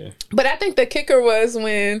didn't. Yeah. But I think the kicker was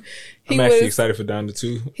when I'm actually excited for Donda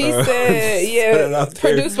too. He said, yeah,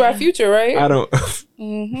 produced by Future, right? I don't...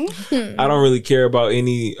 Mm-hmm. I don't really care about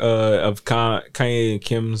any of Kanye and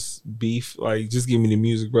Kim's beef. Like, just give me the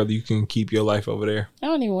music, brother. You can keep your life over there. I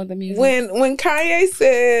don't even want the music. When Kanye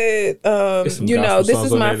said, you know, this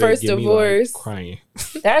is my first divorce. Crying.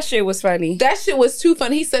 That shit was funny. That shit was too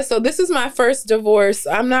funny. He said, so this is my first divorce.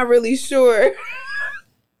 I'm not really sure.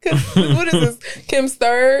 What is this? Kim's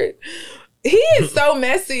third? He is so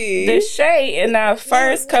messy. The shade in the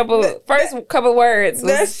first couple words.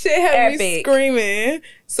 That shit had me screaming.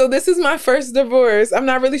 So this is my first divorce. I'm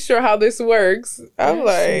not really sure how this works. I'm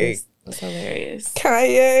like, that's hilarious.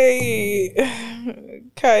 Kanye.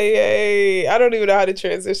 I don't even know how to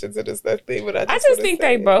transition to this next thing, but I just think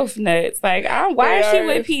they both nuts. Like, why is she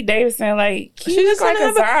with Pete Davidson? Like, he looks like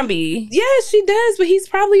a zombie. Yeah, she does, but he's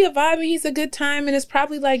probably a vibe and he's a good time and it's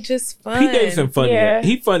probably like just fun. Pete Davidson funny. Yeah.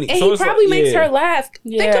 He funny. And so he probably makes her laugh.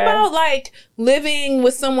 Yeah. Think about like living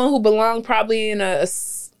with someone who belonged probably in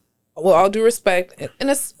well, all due respect, in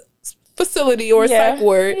a facility or a psych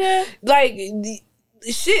ward. Yeah. Like,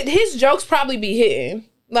 shit, his jokes probably be hitting.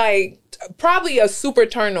 Like, probably a super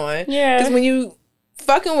turn on. Yeah. Because when you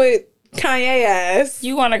fucking with Kanye ass,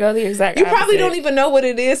 you want to go the exact opposite. Probably don't even know what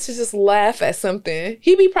it is to just laugh at something.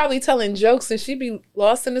 He be probably telling jokes and she be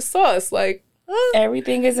lost in the sauce. Like,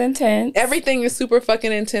 everything is intense. Everything is super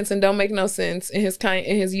fucking intense and don't make no sense in his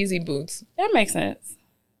Yeezy boots. That makes sense.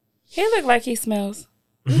 He look like he smells.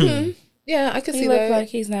 Mm-hmm. Yeah, I can see that. He look like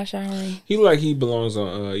he's not showering. He like he belongs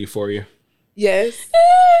on Euphoria. Yes.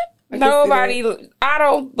 Nobody. I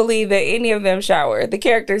don't believe that any of them shower. The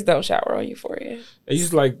characters don't shower on Euphoria. It's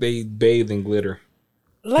just like they bathe in glitter.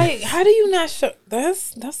 Like, how do you not show?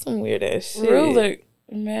 That's some weird ass shit. Rue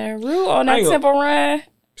on that Temple Run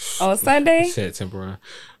on Sunday. Said Temple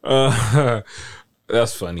Run.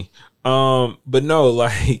 That's funny. But no,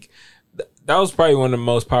 like. That was probably one of the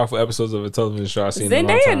most powerful episodes of a television show I've seen in a long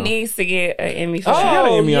time. Zendaya needs to get an Emmy for that. She got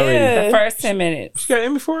an Emmy already. The first 10 minutes. She got an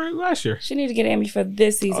Emmy for it last year. She need to get an Emmy for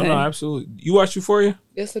this season. Oh, no, absolutely. You watch Euphoria?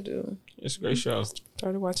 Yes, I do. It's a great show.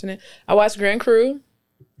 Started watching it. I watched Grand Cru.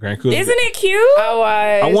 Grand Cru. Isn't it cute?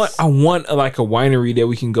 I want like a winery that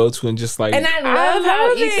we can go to and just like. And I love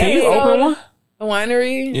how each Can you open one? A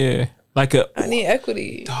winery? Yeah. Like a. I need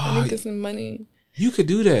equity. I need to get some money. You could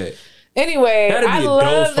do that. Anyway, I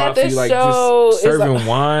love that the like show just serving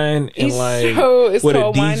wine and like with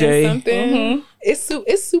a DJ. Something.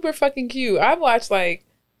 It's super fucking cute. I watched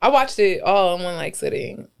it all in one like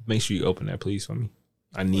sitting. Make sure you open that, please, for me.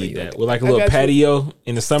 I need that with like a little patio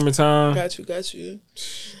in the summertime. Got you.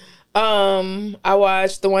 I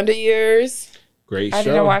watched The Wonder Years. Great show. I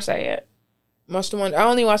didn't watch that yet. I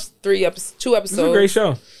only watched 2 episodes. It's a great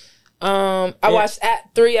show. I watched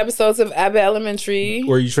 3 episodes of Abbott Elementary.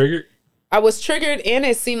 Were you triggered? I was triggered, and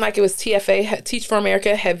it seemed like it was TFA, Teach for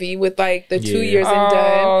America heavy, with like the 2 years and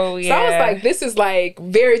done. So I was like, this is like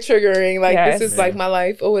very triggering. Like, this is like my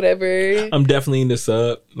life or whatever. I'm definitely in the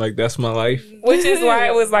sub. Like, that's my life. Which is why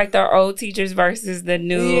it was like the old teachers versus the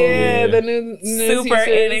new. Yeah, the new super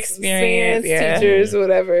teachers, inexperienced teachers,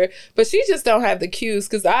 whatever. But she just don't have the cues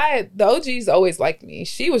because the OGs always liked me.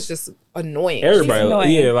 She was just annoying.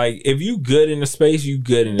 Everybody, yeah, like if you good in the space, you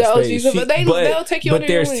good in the space. OGs, they'll take you. But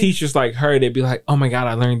there's teachers like her. They'd be like, "Oh my god,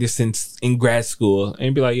 I learned this in grad school,"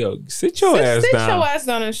 and be like, "Yo, sit your ass down. Sit your ass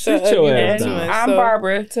down and shut your ass down." I'm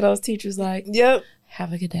Barbara to those teachers. Like, yep.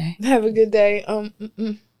 Have a good day. Have a good day. I'm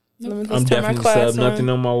definitely sub nothing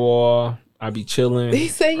on my wall. I be chilling. He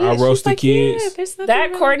said, I roast the kids. Yeah,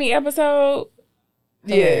 that Courtney episode.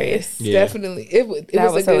 Yes, definitely. It was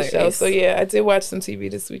a good show. So yeah, I did watch some TV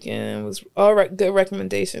this weekend. It was all right, good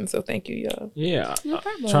recommendation. So thank you, y'all. Yeah, no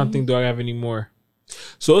problem. Trying to think, do I have any more?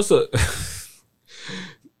 So it's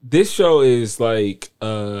this show is like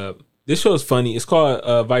this show is funny. It's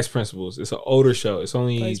called Vice Principals. It's an older show. It's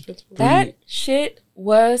only that shit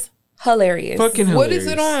was hilarious. Fucking hilarious. What is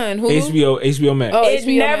it on? Hulu? HBO Max. Oh, it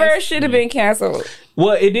never should have been canceled.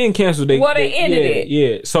 Well, it didn't cancel. They ended it.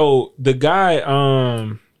 Yeah. So the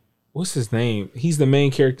guy, what's his name? He's the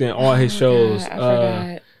main character in all his shows. God, I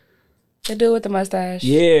forgot. The dude with the mustache.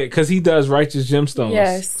 Yeah, because he does Righteous Gemstones.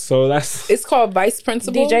 Yes. So it's called Vice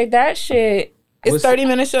Principal. DJ, that shit. It's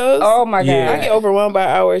 30-minute shows. Oh my god! Yeah. I get overwhelmed by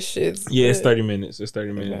hour shits. Yeah, it's 30 minutes. It's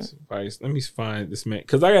 30 minutes. Vice. Let me find this man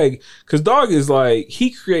because Dog is like he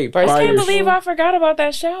create. I can't believe I forgot about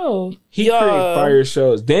that show. He create fire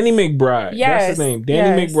shows. Danny McBride. Yes, that's his name.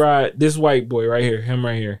 Danny McBride. This white boy right here. Him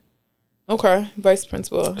right here. Okay, Vice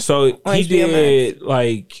Principal. So he did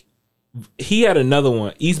like he had another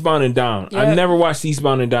one, Eastbound and Down. Yep. I've never watched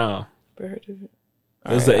Eastbound and Down. Heard of it.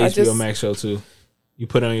 It's an HBO Max show too. You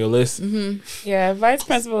put it on your list. Mm-hmm. Yeah, Vice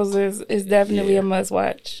Principals is definitely a must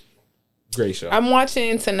watch. Great show. I'm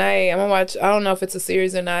watching tonight. I'm gonna watch. I don't know if it's a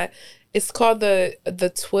series or not. It's called the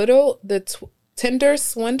Tinder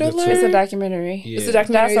Swindler. It's a documentary. Yeah. It's a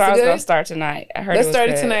documentary. That's what I was Is it gonna good? start tonight. I heard Let's it was start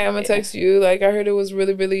it good. tonight. I'm gonna text you. Like I heard it was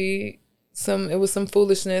really, really some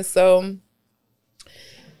foolishness. So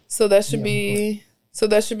that should be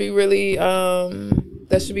really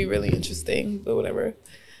interesting. But whatever.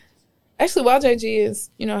 Actually, while JG is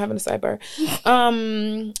having a sidebar,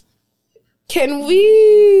 can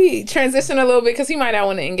we transition a little bit because he might not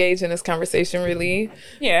want to engage in this conversation really.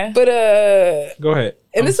 Yeah. But Go ahead.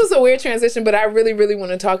 and this was a weird transition, but I really, really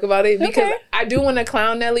want to talk about it because Okay. I do want to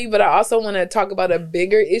clown Nelly, but I also want to talk about a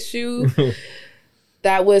bigger issue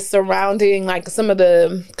that was surrounding like some of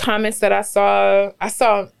the comments that I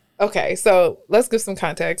saw. Okay, so let's give some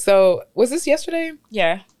context. So was this yesterday?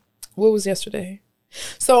 Yeah. What was yesterday?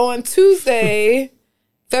 So on Tuesday,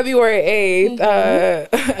 February 8th,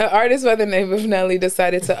 an artist by the name of Nelly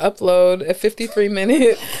decided to upload a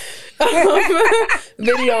 53-minute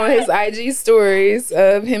video on his IG stories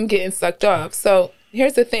of him getting sucked off. So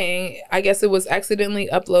here's the thing. I guess it was accidentally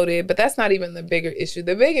uploaded, but that's not even the bigger issue.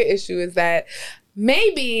 The bigger issue is that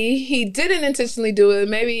maybe he didn't intentionally do it.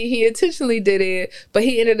 Maybe he intentionally did it, but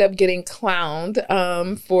he ended up getting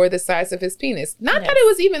clowned for the size of his penis. Not that it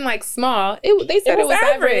was even like small. They said it was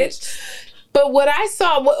average. But what I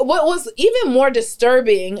saw, what was even more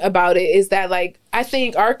disturbing about it is that, like, I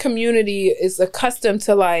think our community is accustomed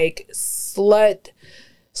to like slut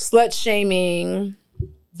shaming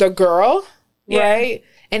the girl, right?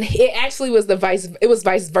 And it actually was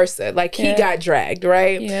vice versa. Like he got dragged,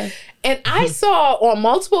 right? Yeah. And I saw on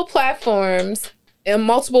multiple platforms and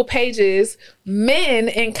multiple pages, men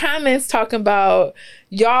in comments talking about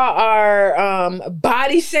y'all are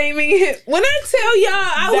body shaming him. When I tell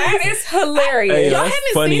y'all, That is hilarious. Hey, y'all that's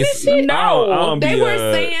haven't funny seen as- this shit? I don't They be, were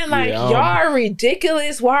saying like yeah, I y'all don't- are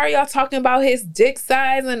ridiculous. Why are y'all talking about his dick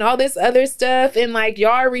size and all this other stuff? And like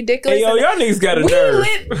y'all are ridiculous. Hey, yo, And y'all niggas got a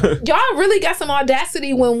nerve. y'all really got some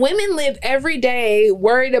audacity when women live every day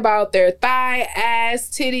worried about their thigh, ass,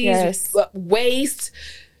 titties, Yes. waist,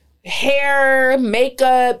 hair,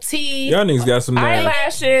 makeup, teeth, Y'all niggas got some nerve.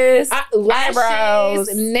 Eyelashes, lashes,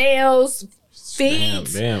 eyebrows. nails, feet,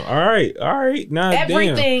 Damn. All right. Nah,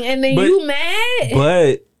 everything. And then But- you mad?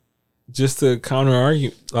 But just to counter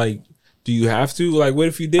argue, like, do you have to? Like, what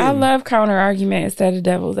if you didn't? I love counter argument instead of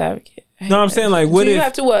devil's advocate. No, I'm saying like, what Do you if?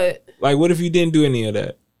 have to what? Like, what if you didn't do any of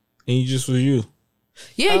that and you just was you?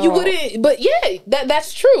 Yeah, you wouldn't. But yeah,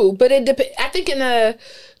 that's true. But it depends. I think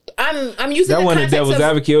I'm using That the wasn't a context devil's of,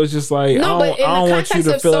 advocate. It was just like, No, but in I don't the want you context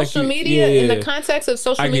to of feel like social you, media, yeah, in the context of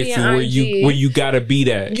social I get media, you and where IG, you gotta be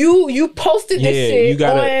that. you posted this Yeah, shit you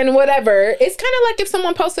gotta- on whatever. It's kind of like if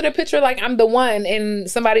someone posted a picture like I'm the one, and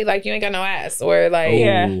somebody like you ain't got no ass, or like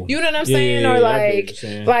Yeah. you know what I'm Yeah, saying, yeah, or yeah, I get what like you're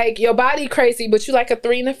saying. like your body crazy, but you like a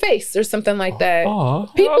 3 in the face or something like that. Aw.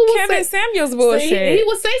 People Oh, will Kevin say, Samuels he bullshit.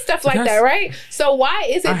 would say stuff like that, That's- right? So why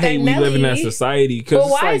is it I that hate we Nelly? live in that society because But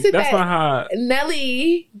why is it that's that not how.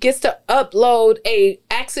 Nelly gets to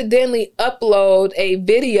accidentally upload a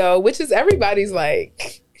video, which is everybody's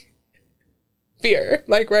like fear,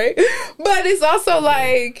 like, right? But it's also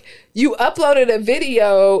like you uploaded a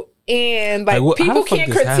video and like Like, how people the fuck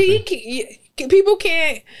can't this critique. People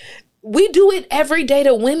can't. We do it every day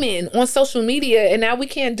to women on social media, and now we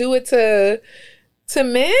can't do it to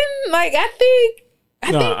men. Like I think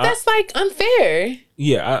that's like unfair.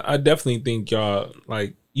 Yeah, I definitely think y'all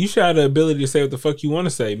like you should have the ability to say what the fuck you want to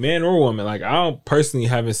say, man or woman. Like I don't personally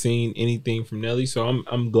haven't seen anything from Nelly, so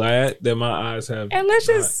I'm glad that my eyes have. And let's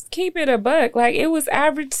just keep it a buck. Like it was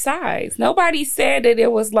average size. Nobody said that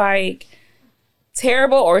it was like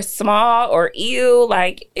terrible or small or ill.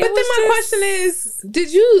 Like it But then was my just- question is,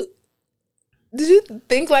 did you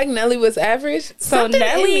think like Nelly was average? So Something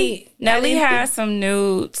in me- Nelly I didn't had some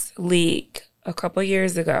nudes leak a couple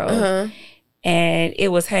years ago. Uh-huh. And it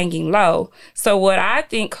was hanging low. So what I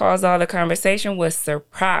think caused all the conversation was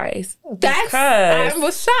surprise. That's I Because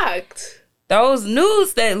was shocked. those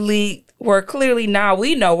nudes that leaked were clearly now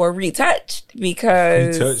we know were retouched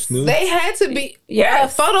because touched nudes. They had to be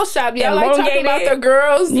Yes. Photoshop. Y'all like talking Elongated. about the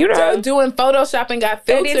girls You know. doing Photoshop and got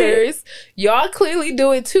They did it. filters. Y'all clearly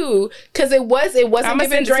do it too, because it wasn't I'ma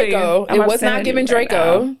giving send it to you. Draco. It I'ma was send not it giving right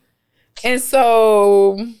Draco. now. And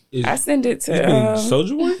so I send it You mean to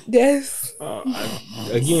Soulja Boy? yes.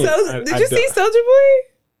 Again, So, did you see Soulja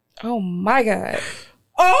Boy? oh my God.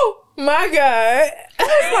 Oh my god!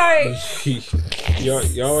 Like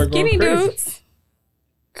y'all are going skinny crazy. dudes.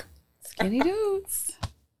 Skinny dudes.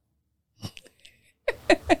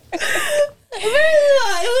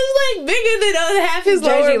 It was like bigger than half his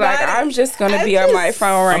lower JG, body. like, I'm just going to be on my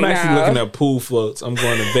phone right I'm now. actually looking at pool floats. I'm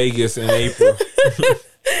going to Vegas in April.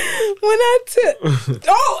 When I took...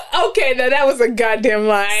 Oh, okay. Now that was a goddamn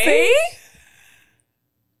lie. See?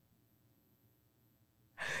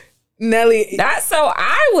 Nelly... That's so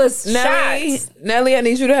I was shocked. Nelly, I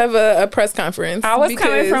need you to have a press conference. I was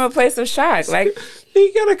coming from a place of shock. Like,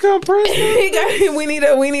 He gotta come present. we need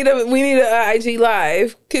a IG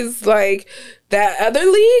live because like that other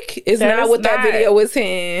leak is That not is what that not. video was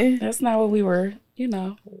in. that's not what we were,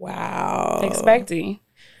 Wow. expecting.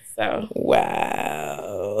 So,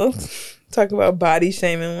 Wow. Talk about body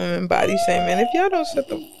shaming women, body shaming. If y'all don't shut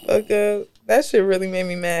the fuck up, that shit really made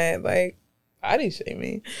me mad. Like, body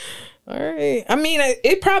shaming. All right. I mean,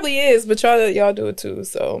 it probably is, but y'all do it too.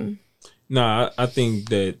 So, Nah, I think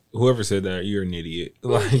that whoever said that, you're an idiot.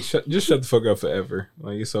 Like, just shut the fuck up forever.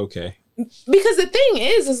 Like, it's okay. because the thing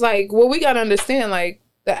is like, well, we gotta understand like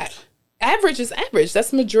that average is average.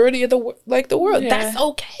 That's the majority of the world. Yeah. That's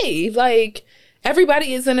okay. Like,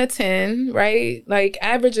 everybody isn't a 10, right? Like,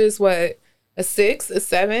 average is what, a 6, a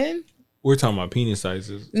 7. We're talking about penis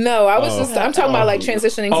sizes. No, I'm talking about like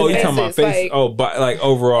transitioning Oh, to you're talking about faces. face? Like, But like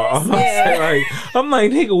overall, I'm Yeah.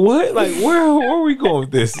 like, nigga, what? Like, where are we going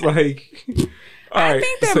with this? Like, all I right,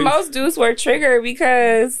 think that so- most dudes were triggered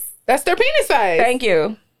because, that's their penis size. thank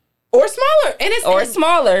you, Or smaller. And it's or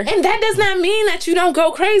smaller. And that does not mean that you don't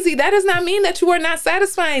go crazy. That does not mean that you are not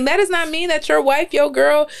satisfying. That does not mean that your wife, your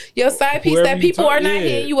girl, your side piece, Whoever that you people talk- are not yeah.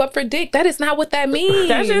 hitting you up for dick. That is not what that means.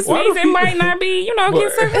 That just Why means do it people- might not be, But-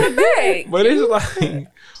 get something in the bag. But it's like,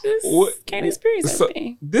 Just what? can't experience So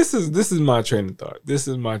everything. this is my train of thought. This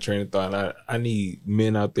is my train of thought. And I need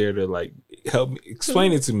men out there to like help me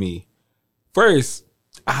explain it to me. First,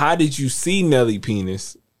 how did you see Nelly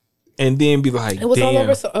penis, and then be like, It was damn. all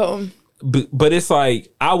over. So, But it's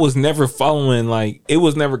like I was never following, like it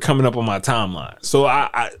was never coming up on my timeline. So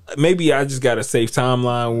I maybe I just got a safe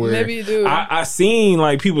timeline where Maybe you do. I seen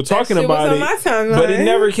like people talking shit was about on it, my timeline. but it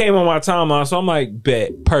never came on my timeline. So I'm like,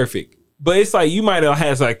 bet, perfect. But it's like you might have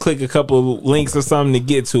had to like click a couple of links or something to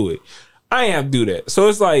get to it. I ain't have to do that. So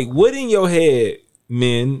it's like, what in your head,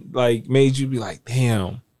 men, like made you be like,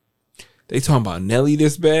 damn, they talking about Nelly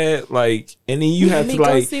this bad, like, and then you have me to go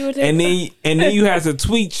like, see what they and then you have to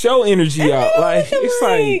tweet show energy out, like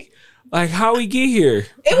it's like how we get here.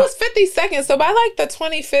 it was 50 seconds. So by like the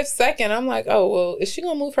 25th second, I'm like, oh, well, is she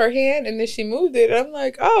going to move her hand? And then she moved it. I'm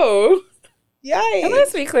like, oh, yikes. And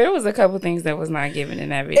let's be clear, it was a couple things that was not given in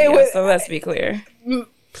that video. So let's be clear.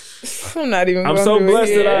 I'm not even I'm gonna so do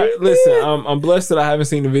blessed it that I here. listen. I'm blessed that I haven't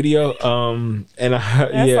seen the video. And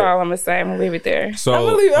That's yeah. all I'm gonna say. I'm gonna leave it there. So,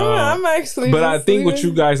 I'm actually. but I just think what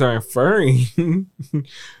leaving. you guys are inferring.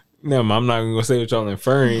 No, I'm not gonna say what y'all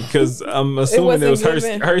inferring because I'm assuming it was wasn't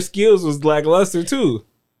given. her skills was lackluster too.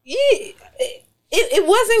 Yeah, it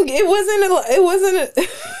wasn't.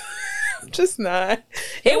 Just not.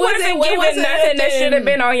 It wasn't giving nothing that should have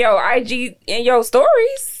been on your IG and your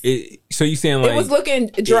stories. So you saying like It was looking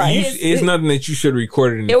dry. it's nothing that you should have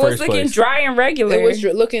recorded in the It was first looking place. dry and regular. It was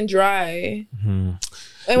looking dry. Hmm.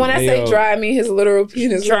 And when I Hey, say yo. dry, I mean his literal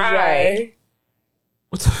penis Dry.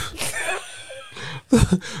 was dry.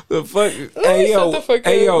 The fuck? Shut Hey yo, the fuck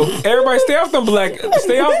hey up. yo, everybody stay off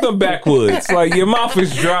them backwoods. Like your mouth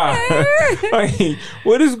is dry. Like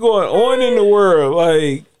what is going on in the world?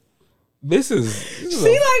 Like this is She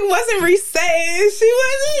like wasn't resetting. She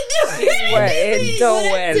wasn't doing anything.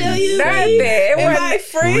 wasn't When I tell doing you nothing. me It and wasn't my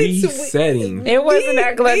friends, resetting. It wasn't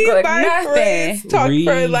that good. me and my Nothing. friends talked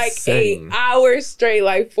for like 8 Resetting. hours straight,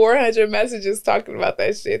 like 400 messages talking about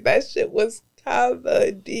that shit. That shit was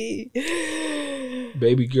comedy.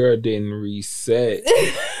 Baby girl didn't reset.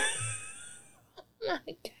 My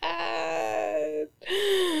God.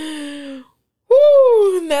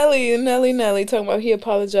 Woo, Nelly talking about he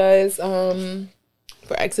apologized for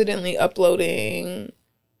accidentally uploading.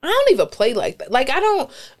 I don't even play like that. Like I don't,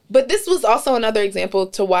 but this was also another example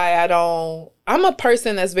to why I'm a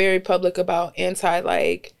person that's very public about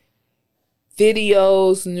like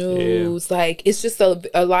videos, news, like it's just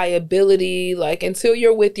a liability. Like until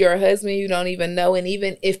you're with your husband, you don't even know, and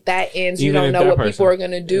even if that ends, you Even don't if know that what people person- are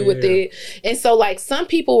gonna do with it. And so like some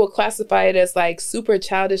people will classify it as like super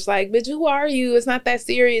childish, like, bitch, who are you? It's not that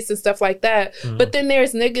serious and stuff like that. But then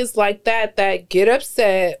there's niggas like that get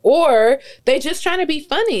upset, or they just trying to be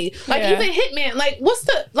funny. Like Yeah. even Hitman, like what's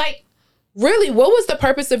the like really what was the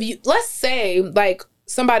purpose of you? Let's say like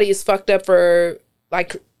somebody is fucked up for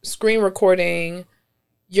like screen recording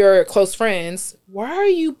your close friends. Why are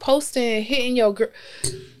you posting hitting your girl?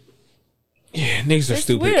 Yeah, niggas are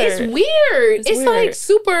stupid. weird. It's weird. It's weird. like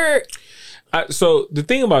super. So the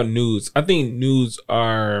thing about nudes, I think nudes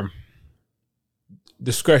are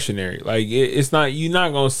discretionary. Like it's not, you're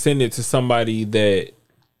not gonna send it to somebody that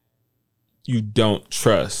you don't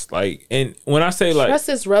trust. Like, and when I say like trust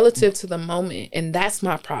is relative to the moment, and that's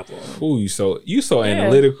my problem. Ooh, you so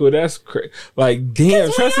analytical. That's crazy. Like,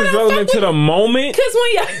 damn, trust is relevant to the moment. Because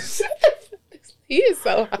when y'all, he is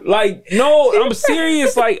so hot. Like, no, I'm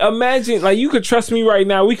serious. Like, imagine, like, you could trust me right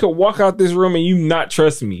now. We could walk out this room and you not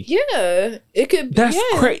trust me. Yeah, it could. That's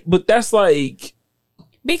crazy, but that's like.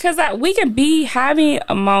 Because we could be having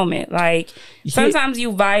a moment. Like, sometimes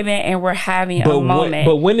you vibing and we're having a moment.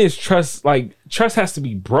 But when is trust, like, trust has to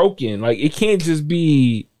be broken. Like, it can't just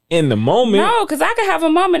be in the moment. No, because I could have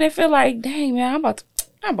a moment and feel like, dang, man, I'm about to.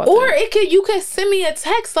 Or you could send me a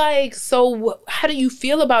text like, so how do you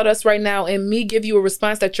feel about us right now? And me give you a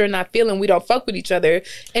response that you're not feeling. We don't fuck with each other.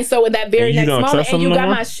 And so in that very next moment, and you got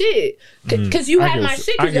my shit. Because you had my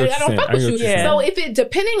shit because I don't fuck with you. So if it,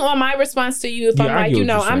 depending on my response to you, if I'm like, you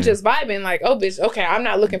know, I'm just vibing like, oh, bitch, okay, I'm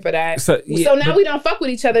not looking for that. So now we don't fuck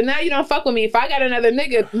with each other. Now you don't fuck with me. If I got another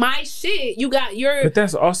nigga, my shit, you got your. But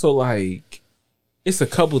that's also like, it's a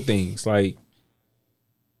couple things. Like,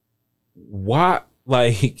 why?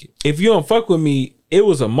 Like, if you don't fuck with me, it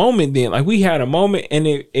was a moment then. Like, we had a moment and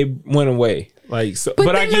it went away. Like, so,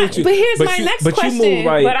 but I get you. But here's my next question.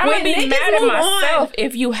 But I'm going to be mad at myself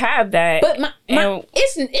if you have that. But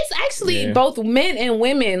it's actually both men and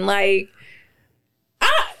women. Like,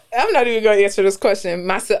 I'm not even going to answer this question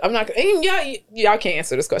myself. I'm not. Y'all can't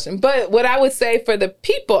answer this question. But what I would say for the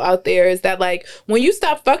people out there is that, like, when you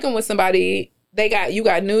stop fucking with somebody, you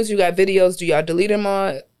got news, you got videos. Do y'all delete them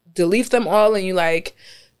all, and you like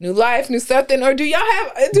new life, new something, or do y'all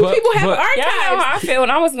have? People have archives? Y'all know how I feel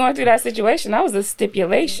when I was going through that situation. That was a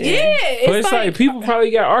stipulation. Yeah, it's like people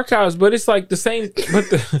probably got archives, but it's like the same.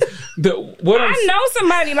 But I know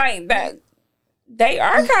somebody like that. They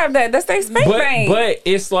archive that. That's their space bank. But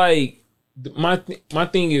it's like my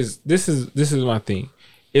thing is this is my thing.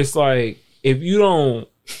 It's like if you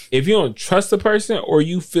don't trust the person, or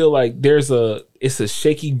you feel like it's a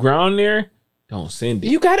shaky ground there. Don't send it.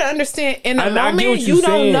 You gotta understand, in the moment, you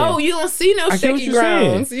don't know. You don't see no shaky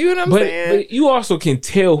grounds. Saying. You know what I'm saying? But you also can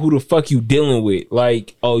tell who the fuck you dealing with.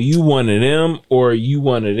 Like, oh, you one of them or you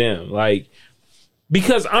one of them. Like,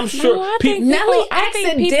 because I'm sure Nelly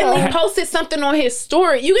accidentally posted something on his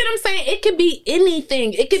story. You get what I'm saying? It could be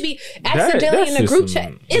anything. It could be accidentally in a group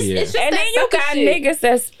chat. It's just and then you got niggas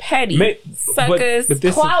that's petty, suckers,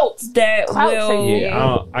 clout that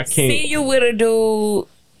will I can't see you with a dude.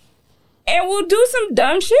 And we'll do some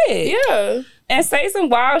dumb shit. Yeah. And say some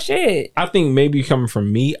wild shit. I think maybe coming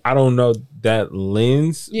from me, I don't know that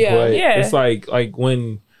lens. Yeah. But it's like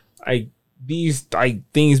when these like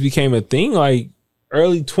things became a thing, like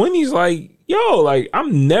early 20s, like, yo, like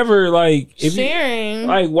I'm never like sharing.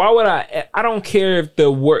 Like, why would I don't care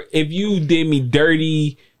if you did me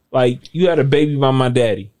dirty, like you had a baby by my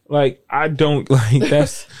daddy. Like, I don't like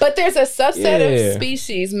that's. But there's a subset of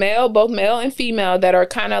species, both male and female, that are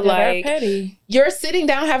kind of like petty. You're sitting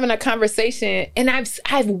down having a conversation, and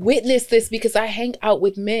I've witnessed this because I hang out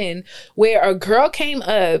with men where a girl came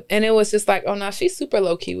up and it was just like, oh no, she's super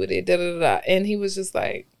low key with it, da da da, and he was just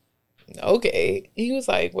like, okay. He was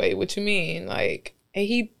like, wait, what you mean? Like, and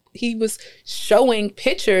he was showing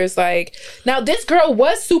pictures like, now this girl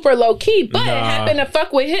was super low key, but it happened to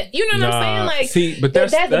fuck with him. You know what I'm saying? Like, see, but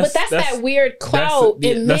that's that weird clout,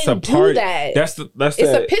 and men do that. It's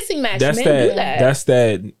a pissing match. Men do that. That's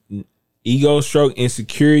that ego stroke,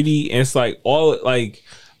 insecurity, and it's like all like.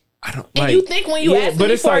 I don't. And you think when you ask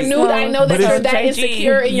me for a nude, I know that you're that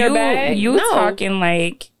insecure in your bag? You talking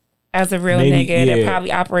like. As a real nigga that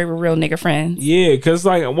probably operate with real nigga friends. Yeah, because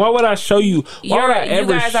like, why would I show you? Why would I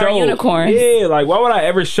ever show? Are unicorns. Yeah, like, why would I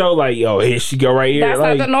ever show like, yo, here she go right here? That's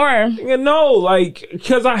like, not the norm. No, like,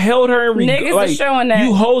 because I held her in regard. Niggas like, are showing that.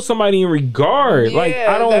 You hold somebody in regard. Yeah, like,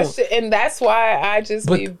 I don't. And that's why I just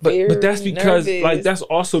be very But that's because, nervous. like, that's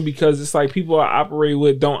also because it's like people I operate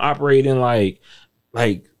with don't operate in like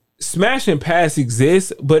smash and pass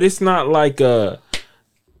exists, but it's not like a.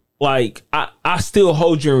 Like, I still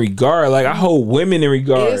hold you in regard. Like, I hold women in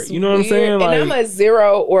regard. It's you know what I'm saying? Like, and I'm a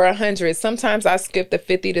 0 or 100. Sometimes I skip the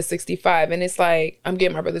 50 to 65. And it's like, I'm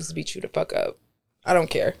getting my brothers to beat you the fuck up. I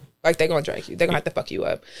don't care. Like, they're going to drag you. They're going to have to fuck you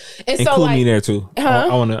up. And include so, like, me there, too. I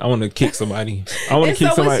want to kick somebody. I want to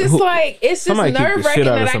kick somebody. It's just like, it's just nerve-wracking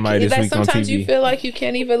that sometimes you feel like you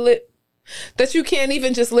can't even live. That you can't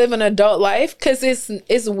even just live an adult life. Because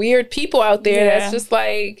it's weird people out there that's just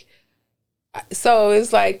like... So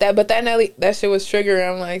it's like that, but that shit was triggering.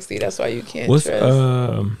 I'm like, see, that's why you can't trust.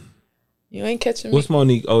 You ain't catching me. What's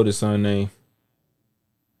Monique's oldest son name?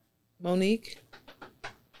 Monique.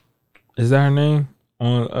 Is that her name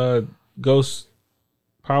on Ghost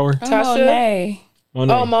Power? Tasha? Monet.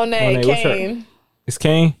 Monet. Oh, Monet. What's her- Kane. It's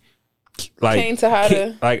Kane. Like Kane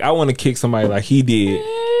Tejada. like I want to kick somebody like he did.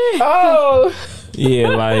 Oh. Yeah,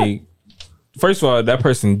 like first of all, that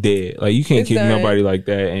person dead. Like you can't It's kick done. nobody like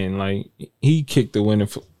that, and like he kicked the winning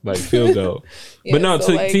like field goal. Yeah, But no,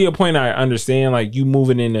 so, to your point, I understand. Like you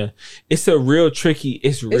moving into, it's real tricky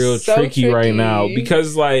so tricky right now tricky.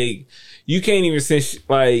 because like you can't even send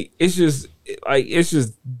like it's just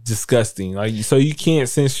disgusting. Like so you can't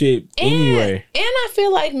send shit anyway. And I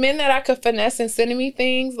feel like men that I could finesse and sending me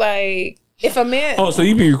things, like if a man. Oh, so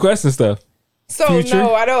you be requesting stuff? So Future?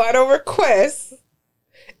 no, I don't request.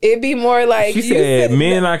 It'd be more like She said,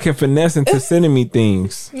 "Men, I can finesse into sending me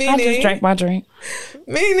things." I just drank my drink.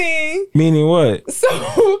 Meaning what?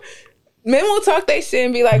 So men will talk they shit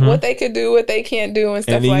and be like what they could do, what they can't do, and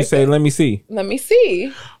stuff And then like you say, that. "Let me see." Let me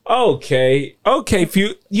see. Okay,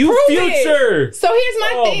 you Prove future. it. So here's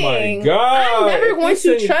my Oh thing. my God. I'm never going You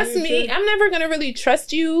to say trust future? me. I'm never going to really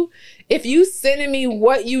trust you if you sending me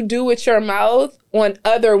what you do with your mouth on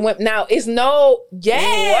other women. Now, it's no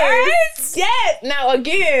yes. Yes. Now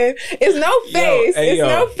again, it's no face. hey, it's yo.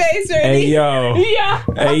 no face or Hey anything. yo, Yeah.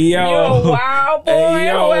 hey yo, You a wild boy, hey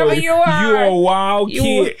yo, whoever you are. You a wild You-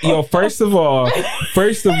 kid. Yo, first of all,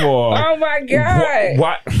 Oh my God.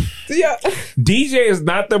 what? Yeah. DJ is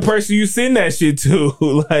not the person you send that shit to.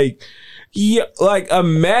 Like, yeah, like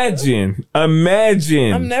imagine. I'm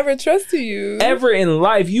never trusting you. Ever in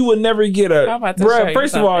life, you would never get a I'm about to show bruh. you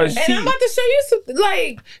First of all, something. And I'm about to show you something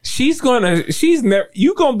like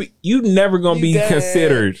you never gonna You be done.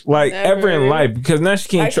 considered like ever in Never. life because now she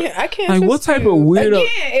can't. I can't like trust what type you. of weirdo?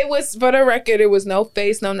 Again, it was for the record, it was no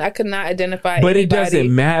face, no, I could not identify But anybody. it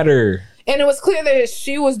doesn't matter. And it was clear that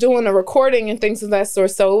she was doing a recording and things of that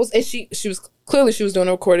sort. So it was, and she was clearly she was doing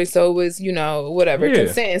a recording. So it was, whatever, Yeah.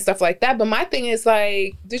 consent and stuff like that. But my thing is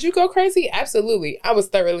like, did you go crazy? Absolutely. I was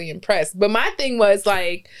thoroughly impressed. But my thing was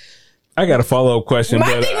like, I got a follow up question. my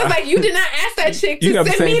but thing was like, you did not ask that chick you to got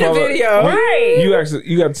the send me same the follow. video. Right.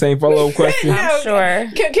 You got the same follow up question. I'm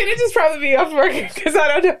sure. Can it just probably be off record? Because I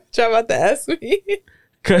don't know what you're about to ask me.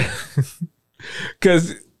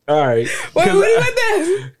 Cause all right. What do you want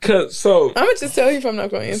that? Cause so I'm gonna just tell you if I'm not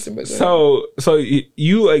going to answer. But so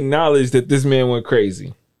you acknowledge that this man went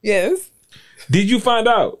crazy. yes, Did you find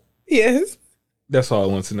out? yes. That's all I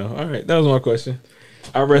want to know. All right, that was my question.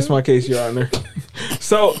 I rest my case, Your Honor.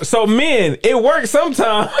 So men, it works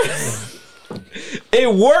sometimes.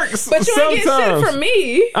 It works But you ain't sometimes. getting shit from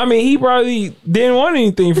me. I mean, he probably didn't want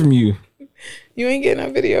anything from you. You ain't getting a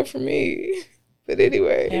video from me. But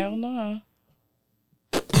anyway, Hell no.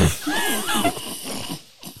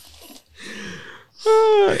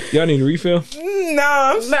 Y'all need a refill? no,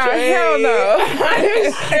 I'm straight. hell no.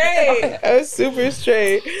 I'm straight. I'm super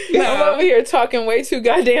straight. I'm over here talking way too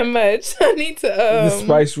goddamn much. I need to. This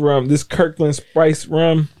spice rum, this Kirkland spice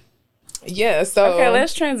rum. Yeah. So Okay,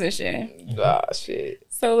 let's transition. Oh shit.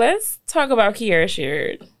 So let's talk about Kiara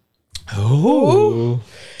Sheard. Oh,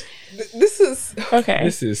 This is Okay.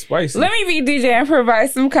 this is spicy. Let me be DJ and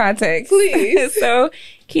provide some context. Please. So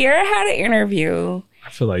Kiara had an interview. I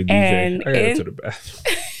feel like DJ. And I gotta go in- to the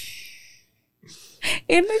bathroom.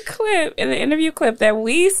 In the interview clip that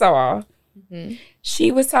we saw,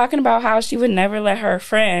 she was talking about how she would never let her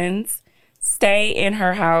friends stay in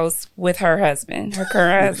her house with her husband, her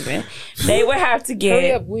current husband. They would have to hurry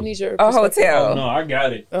get up. We need your a hotel. Oh no, I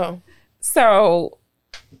got it. Oh. So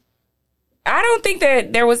I don't think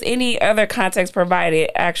that there was any other context provided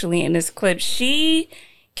actually in this clip. She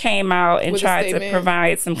came out and With a tried to statement.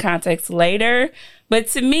 provide some context later. But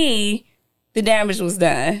to me, the damage was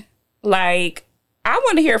done. Like, I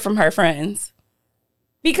want to hear from her friends.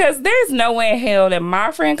 Because there's no way in hell that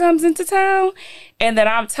my friend comes into town and that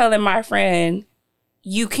I'm telling my friend,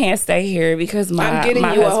 you can't stay here because I'm getting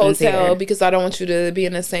my you a husband's hotel here. because I don't want you to be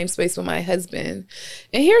in the same space with my husband.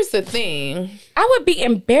 And here's the thing. I would be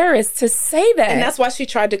embarrassed to say that. And that's why she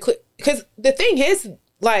tried to click. Because the thing is,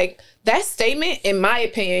 like, that statement, in my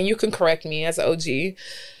opinion, you can correct me as an OG.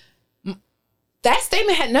 That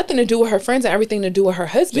statement had nothing to do with her friends and everything to do with her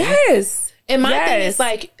husband. Yes. And my thing Yes. is,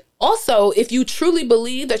 like, also, if you truly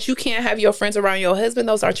believe that you can't have your friends around your husband,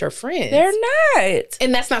 those aren't your friends. They're not.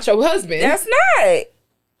 And that's not your husband. That's not.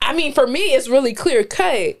 I mean, for me, it's really clear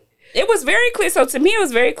cut. It was very clear. So to me, it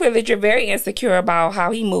was very clear that you're very insecure about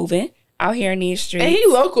how he moving out here in these streets. And he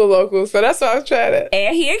local, so that's why I was trying to.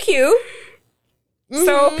 And he a Q.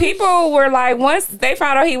 So people were like, once they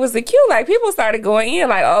found out he was a Q, like people started going in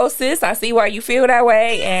like, oh sis, I see why you feel that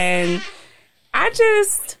way. And I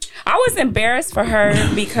was embarrassed for her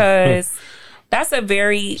because That's a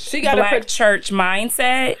very Black church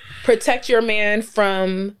mindset. Protect your man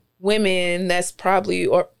from women that's probably,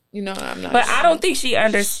 or I'm not. But sure. I don't think she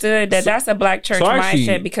understood that that's a Black church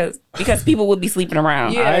mindset because people would be sleeping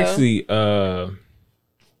around. Yeah. I actually, I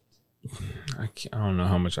don't know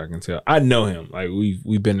how much I can tell. I know him. Like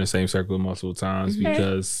we've been in the same circle multiple times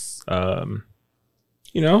because, I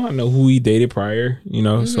know who he dated prior.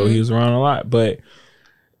 So he was around a lot. But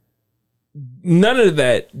none of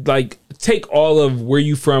that. Like, take all of where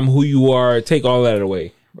you from, who you are, take all that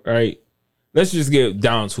away. Right. Let's just get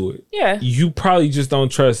down to it. Yeah. You probably just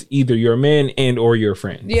don't trust either your man and or your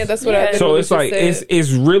friend. Yeah, that's what I So it's like said.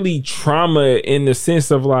 It's really trauma in the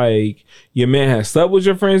sense of like your man has slept with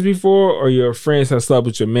your friends before or your friends have slept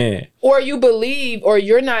with your man. Or you believe or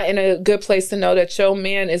you're not in a good place to know that your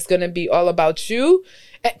man is going to be all about you.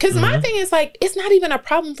 Because my thing is like, it's not even a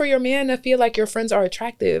problem for your man to feel like your friends are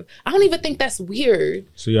attractive. I don't even think that's weird.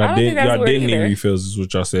 So y'all didn't need refills is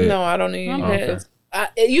what y'all said. No, I don't need refills.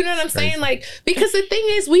 You know what I'm saying? Like, because the thing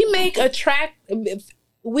is, we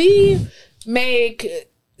make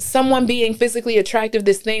someone being physically attractive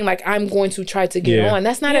this thing like I'm going to try to get on.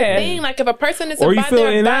 That's not a thing. Like if a person is or you feel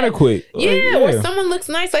inadequate, or someone looks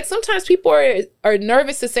nice. Like sometimes people are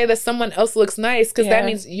nervous to say that someone else looks nice because that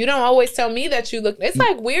means you don't always tell me that you look. It's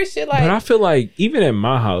like weird shit. Like, but I feel like even in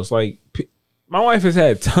my house, like. My wife has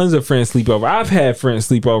had tons of friends sleep over. I've had friends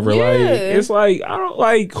sleep over. Yeah. Like it's like I don't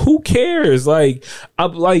like. Who cares? Like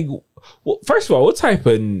I'm like. Well, first of all, what type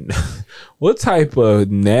of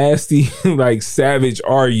nasty like savage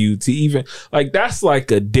are you to even like? That's like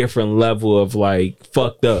a different level of like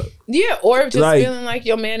fucked up. Yeah, or just like, feeling like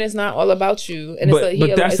your man is not all about you, and but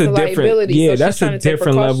that's a different liability. Yeah, so that's a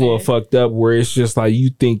different level of fucked up where it's just like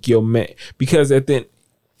you think your man because it's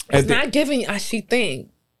not giving as she think.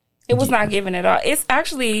 It was not given at all. It's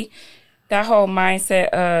actually that whole mindset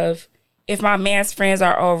of if my man's friends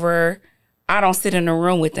are over, I don't sit in a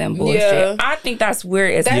room with them bullshit. Yeah. I think that's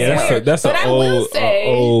weird as hell. That's an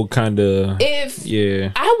old kind of.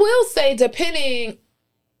 I will say, depending,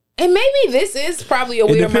 and maybe this is probably a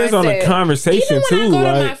weird mindset. It depends on the conversation too. Even when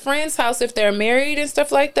I go to my friend's house, if they're married and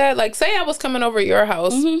stuff like that, like say I was coming over your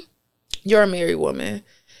house, you're a married woman.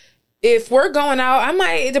 If we're going out, I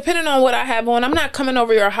might, depending on what I have on, I'm not coming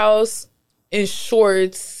over your house in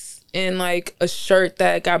shorts and like a shirt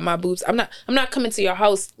that got my boobs. I'm not coming to your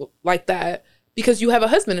house like that because you have a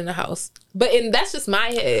husband in the house. And that's just my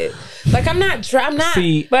head. Like I'm not.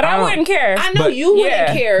 See, but I wouldn't care. I know you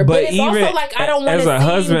wouldn't care, but it's also like I don't want to. As a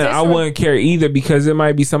husband, I wouldn't care either because it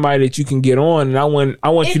might be somebody that you can get on, and I want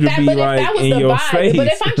you to be like in your face. But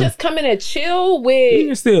if I'm just coming to chill with, you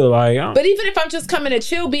can still like. But even if I'm just coming to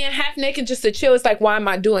chill, being half naked just to chill, it's like why am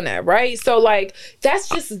I doing that, right? So like that's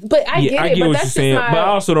just. But I get it. But that's saying. But I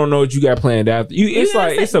also don't know what you got planned after. It's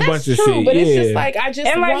like it's a bunch of shit. But it's just like I just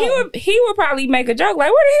and like he would probably make a joke like,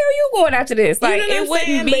 where the hell you going after this? Like it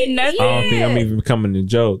wouldn't be nothing. I don't think I'm even becoming a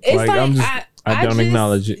joke. Like I'm just. I don't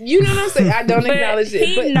acknowledge it. You know what I'm saying? I don't acknowledge it.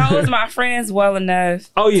 He knows my friends well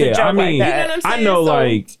enough. Oh yeah, I mean, like that. You know what I'm saying? I know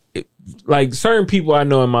like certain people I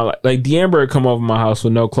know in my life. Like D'Amber come over my house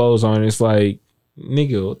with no clothes on. It's like,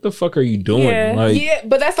 nigga, what the fuck are you doing? Yeah,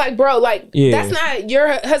 but that's like, bro, like that's not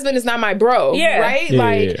your husband is not my bro,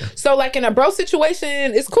 right? So like in a bro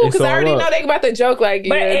situation, it's cool because I already know they about to joke like.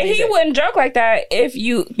 But he wouldn't joke like that if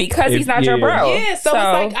he's not your bro. Yeah, so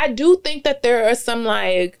it's like I do think that there are some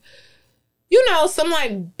like. Some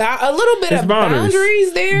like a little bit of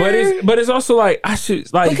boundaries there, but it's also like I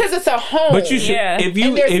should like because it's a home. But you should if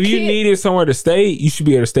you needed somewhere to stay, you should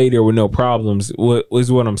be able to stay there with no problems.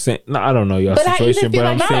 Is what I'm saying. No, I don't know your situation, but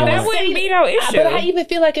I'm saying that wouldn't be no issue. But I even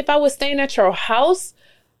feel like if I was staying at your house.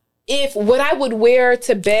 If what I would wear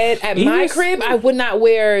to bed at my crib, I would not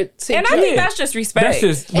wear to. And I think that's just respect.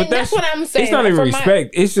 That's what I'm saying. It's not even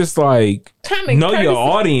respect. It's just like know your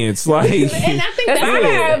audience. Like, and I think I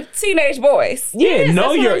have teenage boys.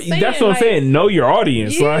 Know your. That's what I'm saying. Know your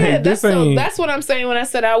audience. Like this ain't. That's what I'm saying when I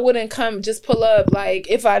said I wouldn't come just pull up. Like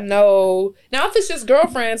if I know now, if it's just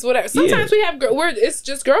girlfriends, whatever. Sometimes it's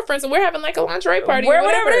just girlfriends, and we're having like a lingerie party. Wear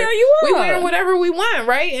whatever the hell you want. We wearing whatever we want,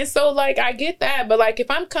 right? And so like I get that, but like if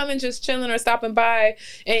I'm coming just chilling or stopping by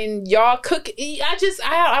and y'all cook,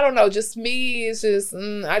 I don't know. Just me, it's just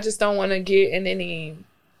I just don't want to get in any.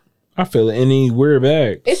 I feel it any weird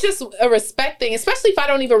bag. It's just a respect thing, especially if I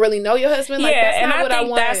don't even really know your husband. Like that's not what I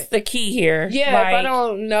want. That's the key here. Yeah, if I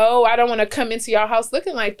don't know, I don't want to come into your house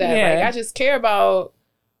looking like that. Yeah. Like I just care about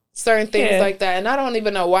certain things like that, and I don't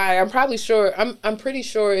even know why. I'm pretty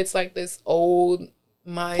sure it's like this old.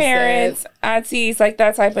 Mindset. Parents, aunties, like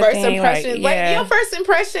that type of first thing. Impression, like your first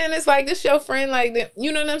impression is like this your friend, like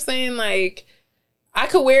you know what I'm saying? Like I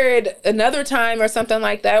could wear it another time or something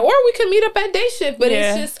like that, or we could meet up at day shift. But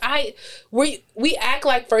it's just we act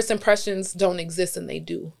like first impressions don't exist, and they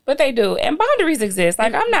do. But they do, and boundaries exist.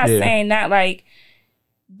 Like I'm not saying that, like,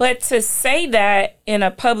 but to say that in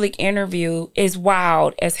a public interview is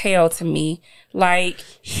wild as hell to me. Like,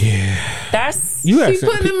 that's she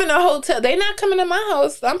putting them in a hotel. They not coming to my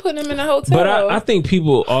house. I'm putting them in a hotel. But I think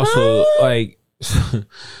people also like.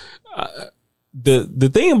 The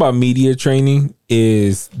thing about media training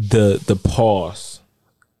is the pause.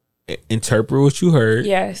 Interpret what you heard.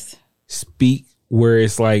 Yes. Speak where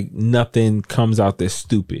it's like nothing comes out that's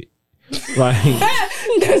stupid. Like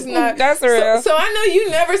that's not that's real. So I know you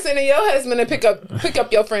never sending your husband to pick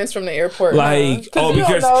up your friends from the airport. Like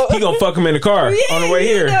because he gonna fuck him in the car on the way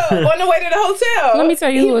here. On the way to the hotel. Let me tell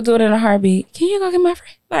you who would do it in a heartbeat. Can you go get my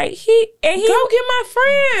friend? Like he go get my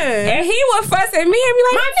friend. And he would fuss at me and be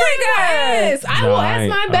like, my nigga. I will ask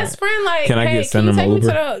my best friend, like, can I send him an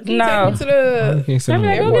Uber? No. I'm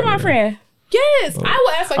like, go get my friend. Yes, I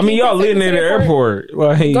will ask. Like, I mean, y'all live near the airport.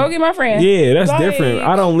 Like, go get my friend. Yeah, that's different.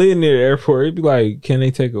 I don't live near the airport. It'd be like, can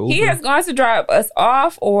they take a Uber? He has gone to drop us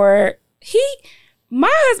off, or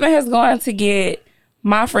my husband has gone to get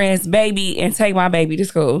my friend's baby and take my baby to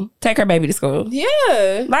school. Take her baby to school.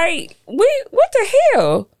 Yeah. Like, what the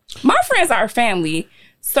hell? My friends are family.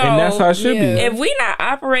 So and that's how it should be. If we not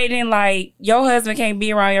operating like your husband can't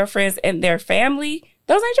be around your friends and their family,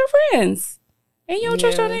 those ain't your friends. And you don't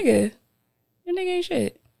trust your nigga. Your nigga ain't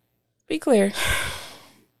shit. Be clear.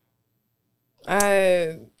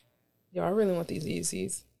 I really want these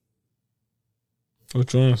Yeezys.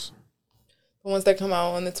 Which ones? The ones that come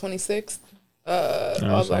out on the 26th.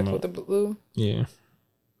 All black with the blue. Yeah.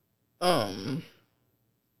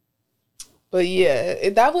 But yeah,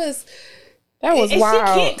 that was wild. She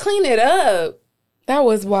can't clean it up. That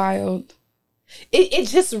was wild. It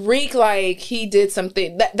just reeked like he did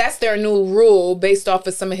something. That's their new rule based off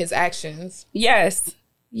of some of his actions. Yes.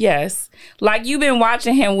 Like you've been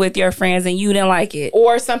watching him with your friends and you didn't like it.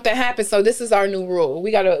 Or something happened. So this is our new rule.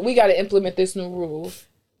 We gotta implement this new rule.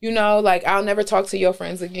 You know, like, I'll never talk to your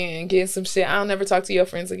friends again. Getting some shit. I'll never talk to your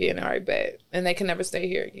friends again. All right, bet. And they can never stay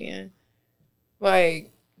here again. Like,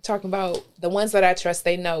 talking about the ones that I trust,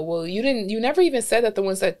 they know. Well, you never even said that the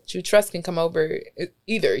ones that you trust can come over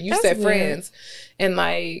either. You said weird. Friends. And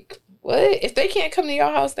like, what? If they can't come to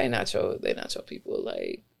your house, they not your people.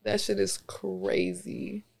 Like, that shit is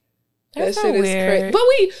crazy. That's that shit is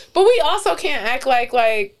crazy. But we also can't act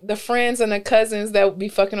like the friends and the cousins that be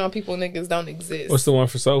fucking on people niggas don't exist. What's the one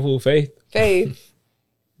for soul food? Faith.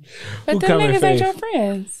 But them niggas ain't your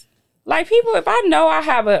friends. Like, people, if I know I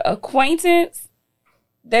have an acquaintance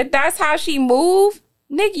that's how she move,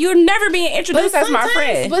 Nick, you're never being introduced as my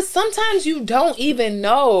friend. But sometimes you don't even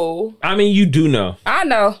know. I mean, you do know. I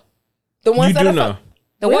know. The ones you that do are know.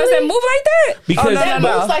 The ones that move like that? Because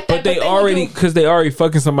moves like that, but they already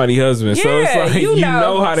fucking somebody's husband. Yeah, so it's like you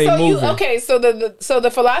know how they move. So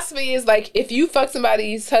the philosophy is like, if you fuck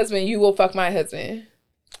somebody's husband, you will fuck my husband.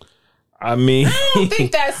 I mean, I don't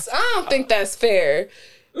think that's fair.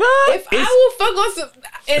 If I will fuck on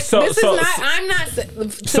some, I'm not.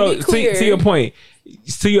 To be clear. To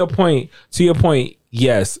your point,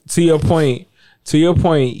 yes.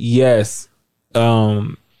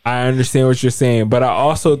 I understand what you're saying, but I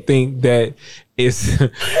also think that it's next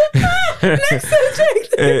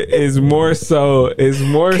subject. It's more so. He's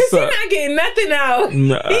not getting nothing out.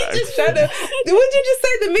 No, he just trying to. What'd you just say?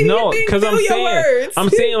 The media thing. Because I'm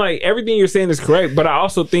saying like everything you're saying is correct, but I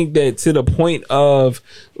also think that to the point of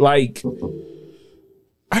like.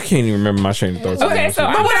 I can't even remember my train of thought. Okay, so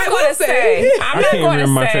I'm not going to say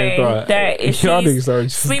that if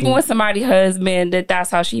she's sleeping with somebody's husband, that's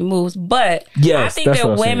how she moves. But I think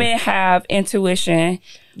that women have intuition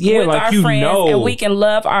with like our friends, and we can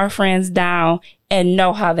love our friends down and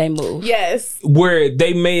know how they move. Yes. Where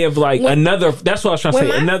they may have like another, that's what I was trying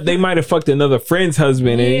to say. They might have fucked another friend's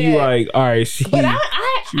husband and you like, all right, But I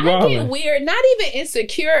get weird, not even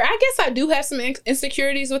insecure. I guess I do have some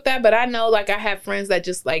insecurities with that, but I know like I have friends that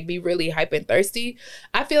just like be really hype and thirsty.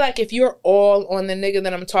 I feel like if you're all on the nigga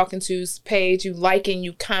that I'm talking to's page, you liking,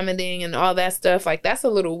 you commenting and all that stuff, like that's a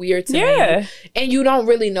little weird to me. And you don't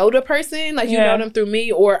really know the person, like you know them through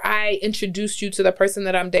me, or I introduced you to the person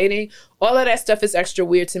that I'm dating. All of that stuff is extra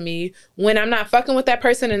weird to me. When I'm not fucking with that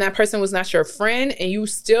person and that person was not your friend and you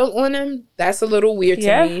still on them, that's a little weird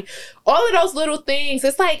to me. All of those little things,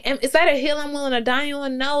 it's like, is that a hill I'm willing to die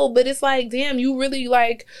on? No, but it's like, damn, you really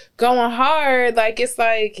like going hard. Like, it's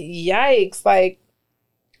like, yikes. Like,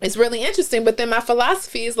 it's really interesting. But then my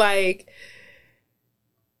philosophy is like,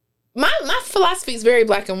 my philosophy is very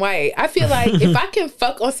black and white. I feel like if I can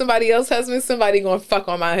fuck on somebody else's husband, somebody gonna fuck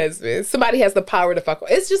on my husband. Somebody has the power to fuck on.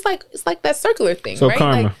 It's just like that circular thing, So right?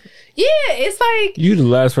 karma. Like, yeah, it's like You the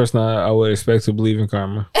last person I would expect to believe in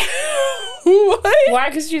karma. what? Why?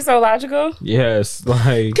 Because she's so logical. Yes,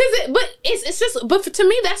 like But to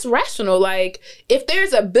me, that's rational. Like, if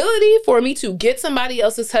there's ability for me to get somebody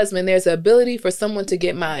else's husband, there's ability for someone to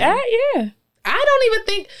get mine. Yeah. I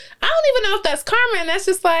don't even know if that's karma, and that's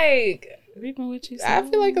just like, Reaping what you I sow.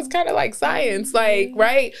 feel like it's kind of like science, like,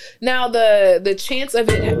 right now the chance of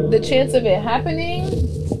it happening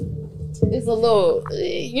is a little,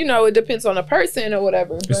 it depends on the person or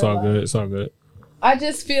whatever. it's all good. It's all good. I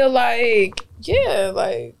just feel like, yeah,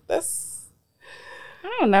 like that's.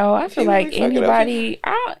 I don't know. I feel People like be fucking up. anybody.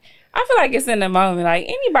 I feel like it's in the moment. Like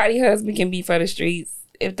anybody husband can be for the streets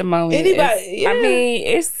if the moment. Anybody, is. yeah. I mean,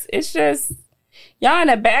 it's just y'all in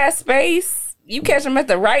a bad space. You catch them at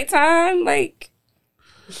the right time. Like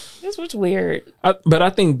that's what's weird. But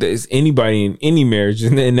I think there's anybody in any marriage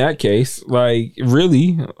in that case, like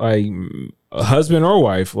really, like a husband or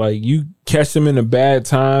wife, like you catch them in a bad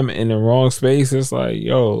time in the wrong space. It's like,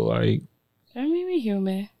 yo, like. I mean, we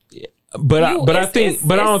human. But I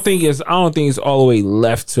don't think it's all the way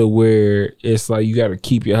left to where it's like you got to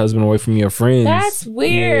keep your husband away from your friends. That's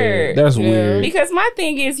weird. Yeah, that's weird. Because my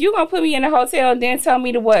thing is, you gonna put me in a hotel and then tell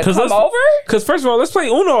me to what? Come let's- over? Because first of all, let's play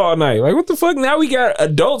Uno all night. Like what the fuck? Now we got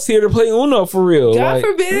adults here to play Uno for real. God like,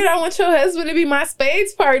 forbid I want your husband to be my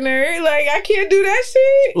spades partner. Like, I can't do that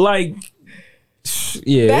shit. like,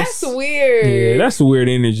 yeah, That's weird. Yeah, that's weird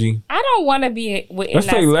energy. I don't want to be in Let's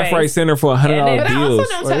that play left, space. right, center for $100 But I deals.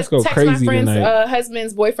 also don't Like, let's go text crazy my friends' tonight.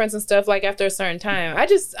 husbands, boyfriends, and stuff like after a certain time. I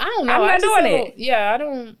don't know. I'm not I just doing don't- it. Yeah, I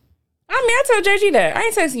don't. I mean, I told JG that. I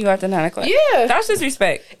ain't texting you after 9 o'clock. Yeah. That's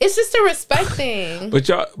disrespect. It's just a respect thing. But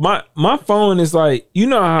y'all, my phone is like, you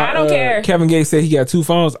know how I don't care. Kevin Gates said he got 2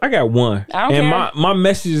 phones. I got 1, I don't and care. my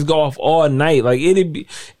messages go off all night. Like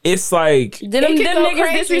it's like, Them It can go niggas crazy, but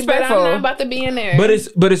I'm disrespectful. not about to be in there.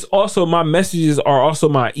 but it's also my messages are also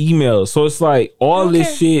my emails. So it's like all don't this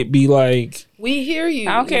care. shit be like, we hear you.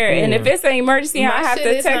 I don't care. And if it's an emergency, My I have shit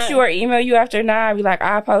to is text not- you or email you after 9. I'll be like,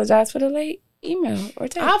 I apologize for the late email or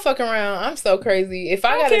text. I'll fuck around. I'm so crazy. If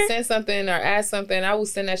I don't gotta care. send something or ask something, I will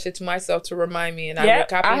send that shit to myself to remind me, and I Yep,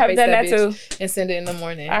 will copy I and have paste done that that bitch and send it in the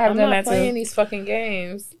morning. I have I'm done not that too. playing these fucking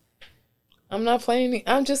games. I'm not playing.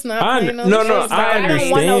 I'm just not I- playing. no, no, games. I I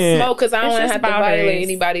don't want no understand. smoke because I don't It's want to just have to violate boundaries.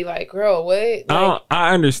 anybody. Like, girl, what? Like,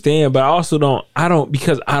 I understand, but I also don't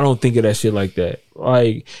because I don't think of that shit like that.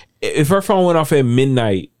 Like if her phone went off at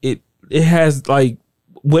midnight, it has like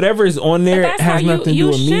whatever is on there That's has how nothing to do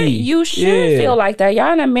with me. You should Yeah. feel like that.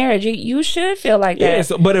 Y'all in a marriage. You should feel like that. Yeah,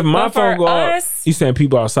 so, but if my But phone for go off, us, you saying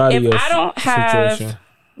people outside of if your I don't have, situation.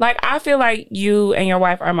 like, I feel like you and your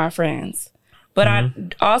wife are my friends, but Mm-hmm.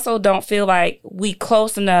 I also don't feel like we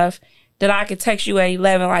close enough that I could text you at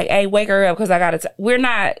 11, like, hey, wake her up because I gotta. We're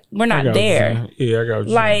not I got what you're there. saying. Yeah, I got what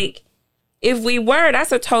you're saying. Like, if we were,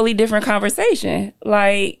 that's a totally different conversation.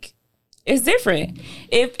 Like, it's different.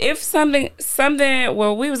 If something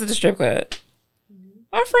well, we was at the strip club.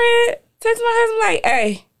 My friend texted my husband like,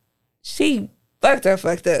 hey, she fucked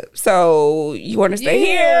up. So you want to stay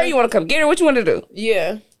Yeah. here? You want to come get her? What you want to do?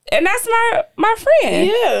 yeah, And that's my friend.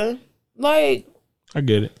 yeah. Like, I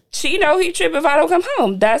get it. She know he trip if I don't come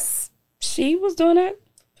home. She was doing that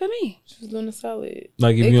for me. she's doing a solid.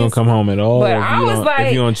 Like if It you don't gets- come home at all, But or if I you was don't, like,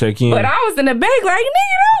 if you don't check in. But I was in the back like,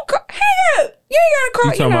 nigga, don't call, hang up. You ain't gotta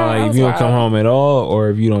call. You talking about I like if was you don't come wild. home at all, or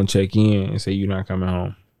if you don't check in and say you're not coming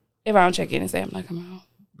home. If I don't check in and say I'm not coming home.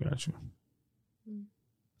 Got you.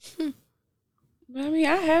 But I mean,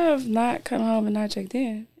 I have not come home and not checked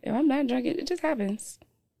in. If I'm not drunk, it just happens.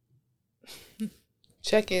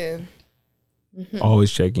 Check in.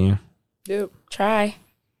 Always check in. Yep. Try.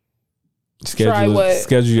 what?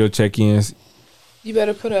 Schedule your check-ins. You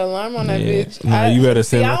better put an alarm on that Yeah. bitch. No, you better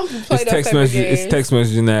send. I don't play It's those text type of message. It's games. text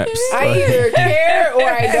messaging apps. I Like, either care or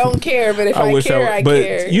I don't care. But if I, care, I but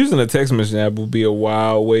care. using a text messaging app would be a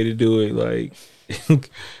wild way to do it. Like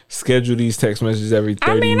schedule these text messages every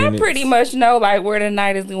 30 I mean, minutes. I pretty much know like where the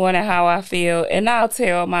night is going and how I feel, and I'll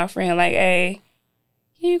tell my friend like, "Hey,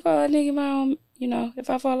 can you call a nigga my own? You know, if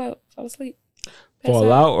I fall asleep, pass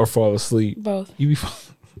fall out or fall asleep. both." You be.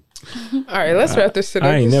 All right, let's wrap this shit up.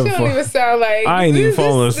 I ain't This never shit fall- don't even sound like. I ain't even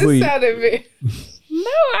falling asleep. This sounded very, No,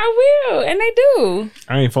 I will, and they do.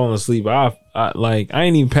 I ain't falling asleep. I like I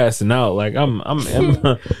ain't even passing out. Like I'm if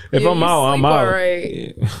Yeah, I'm you out, I'm sleep out.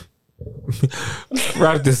 alright. Yeah.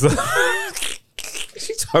 Wrap this up.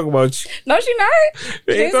 She talking about you. No, she not.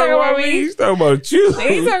 They She ain't talking about me. She's talking about you. She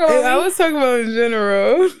ain't talking I about me. was talking about in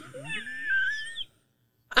general.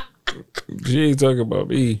 She ain't talking about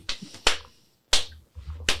me.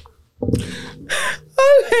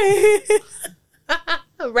 Okay.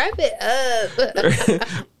 Wrap it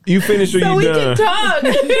up. You finished or so you we done? can talk.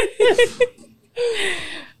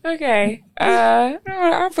 Okay.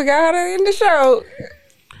 I forgot how to end the show.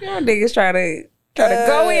 Y'all niggas try to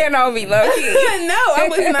go in on me, low key. No, I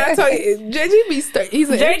was not talking. JG be he's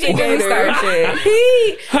an JG instigator. be start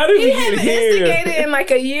shit. How did we He get hasn't here? instigated in like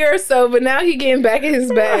a year or so, but now he getting back in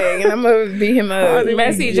his bag, and I'm gonna beat him up.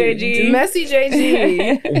 Messy JG. Messy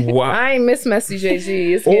JG. Wow. I ain't miss Messy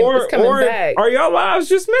JG. It's coming back. Are y'all lives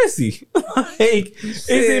just messy? Like, is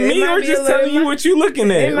it me it might or be just a little- telling you what you looking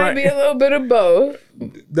at? It might Like, be a little bit of both.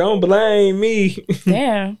 don't blame me.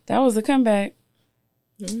 Damn, that was a comeback.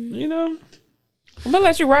 You know, I'm gonna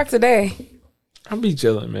let you rock today. I'll be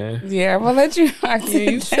chilling, man. Yeah, I'm gonna let you rock today.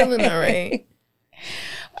 Yeah, you chilling all right.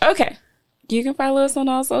 Okay. You can follow us on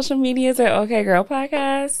all social medias at OK Girl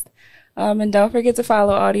Podcast. And don't forget to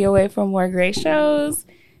follow Audio Wave for more great shows.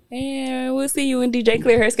 And we'll see you when DJ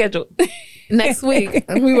clear her schedule. Next week.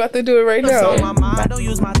 We about to do it right So now. my mind don't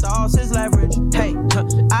use my thoughts as leverage. Hey,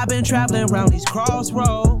 I've been traveling around these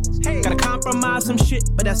crossroads. Gotta compromise some shit,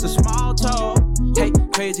 but that's a small toll. Hey,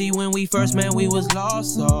 crazy when we first met, we was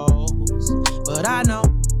lost souls. But I know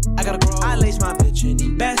I gotta grow. I lace my bitch in the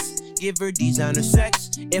best. Give her designer sex.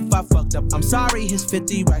 If I fucked up, I'm sorry. Here's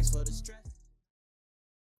 50 racks for the stress.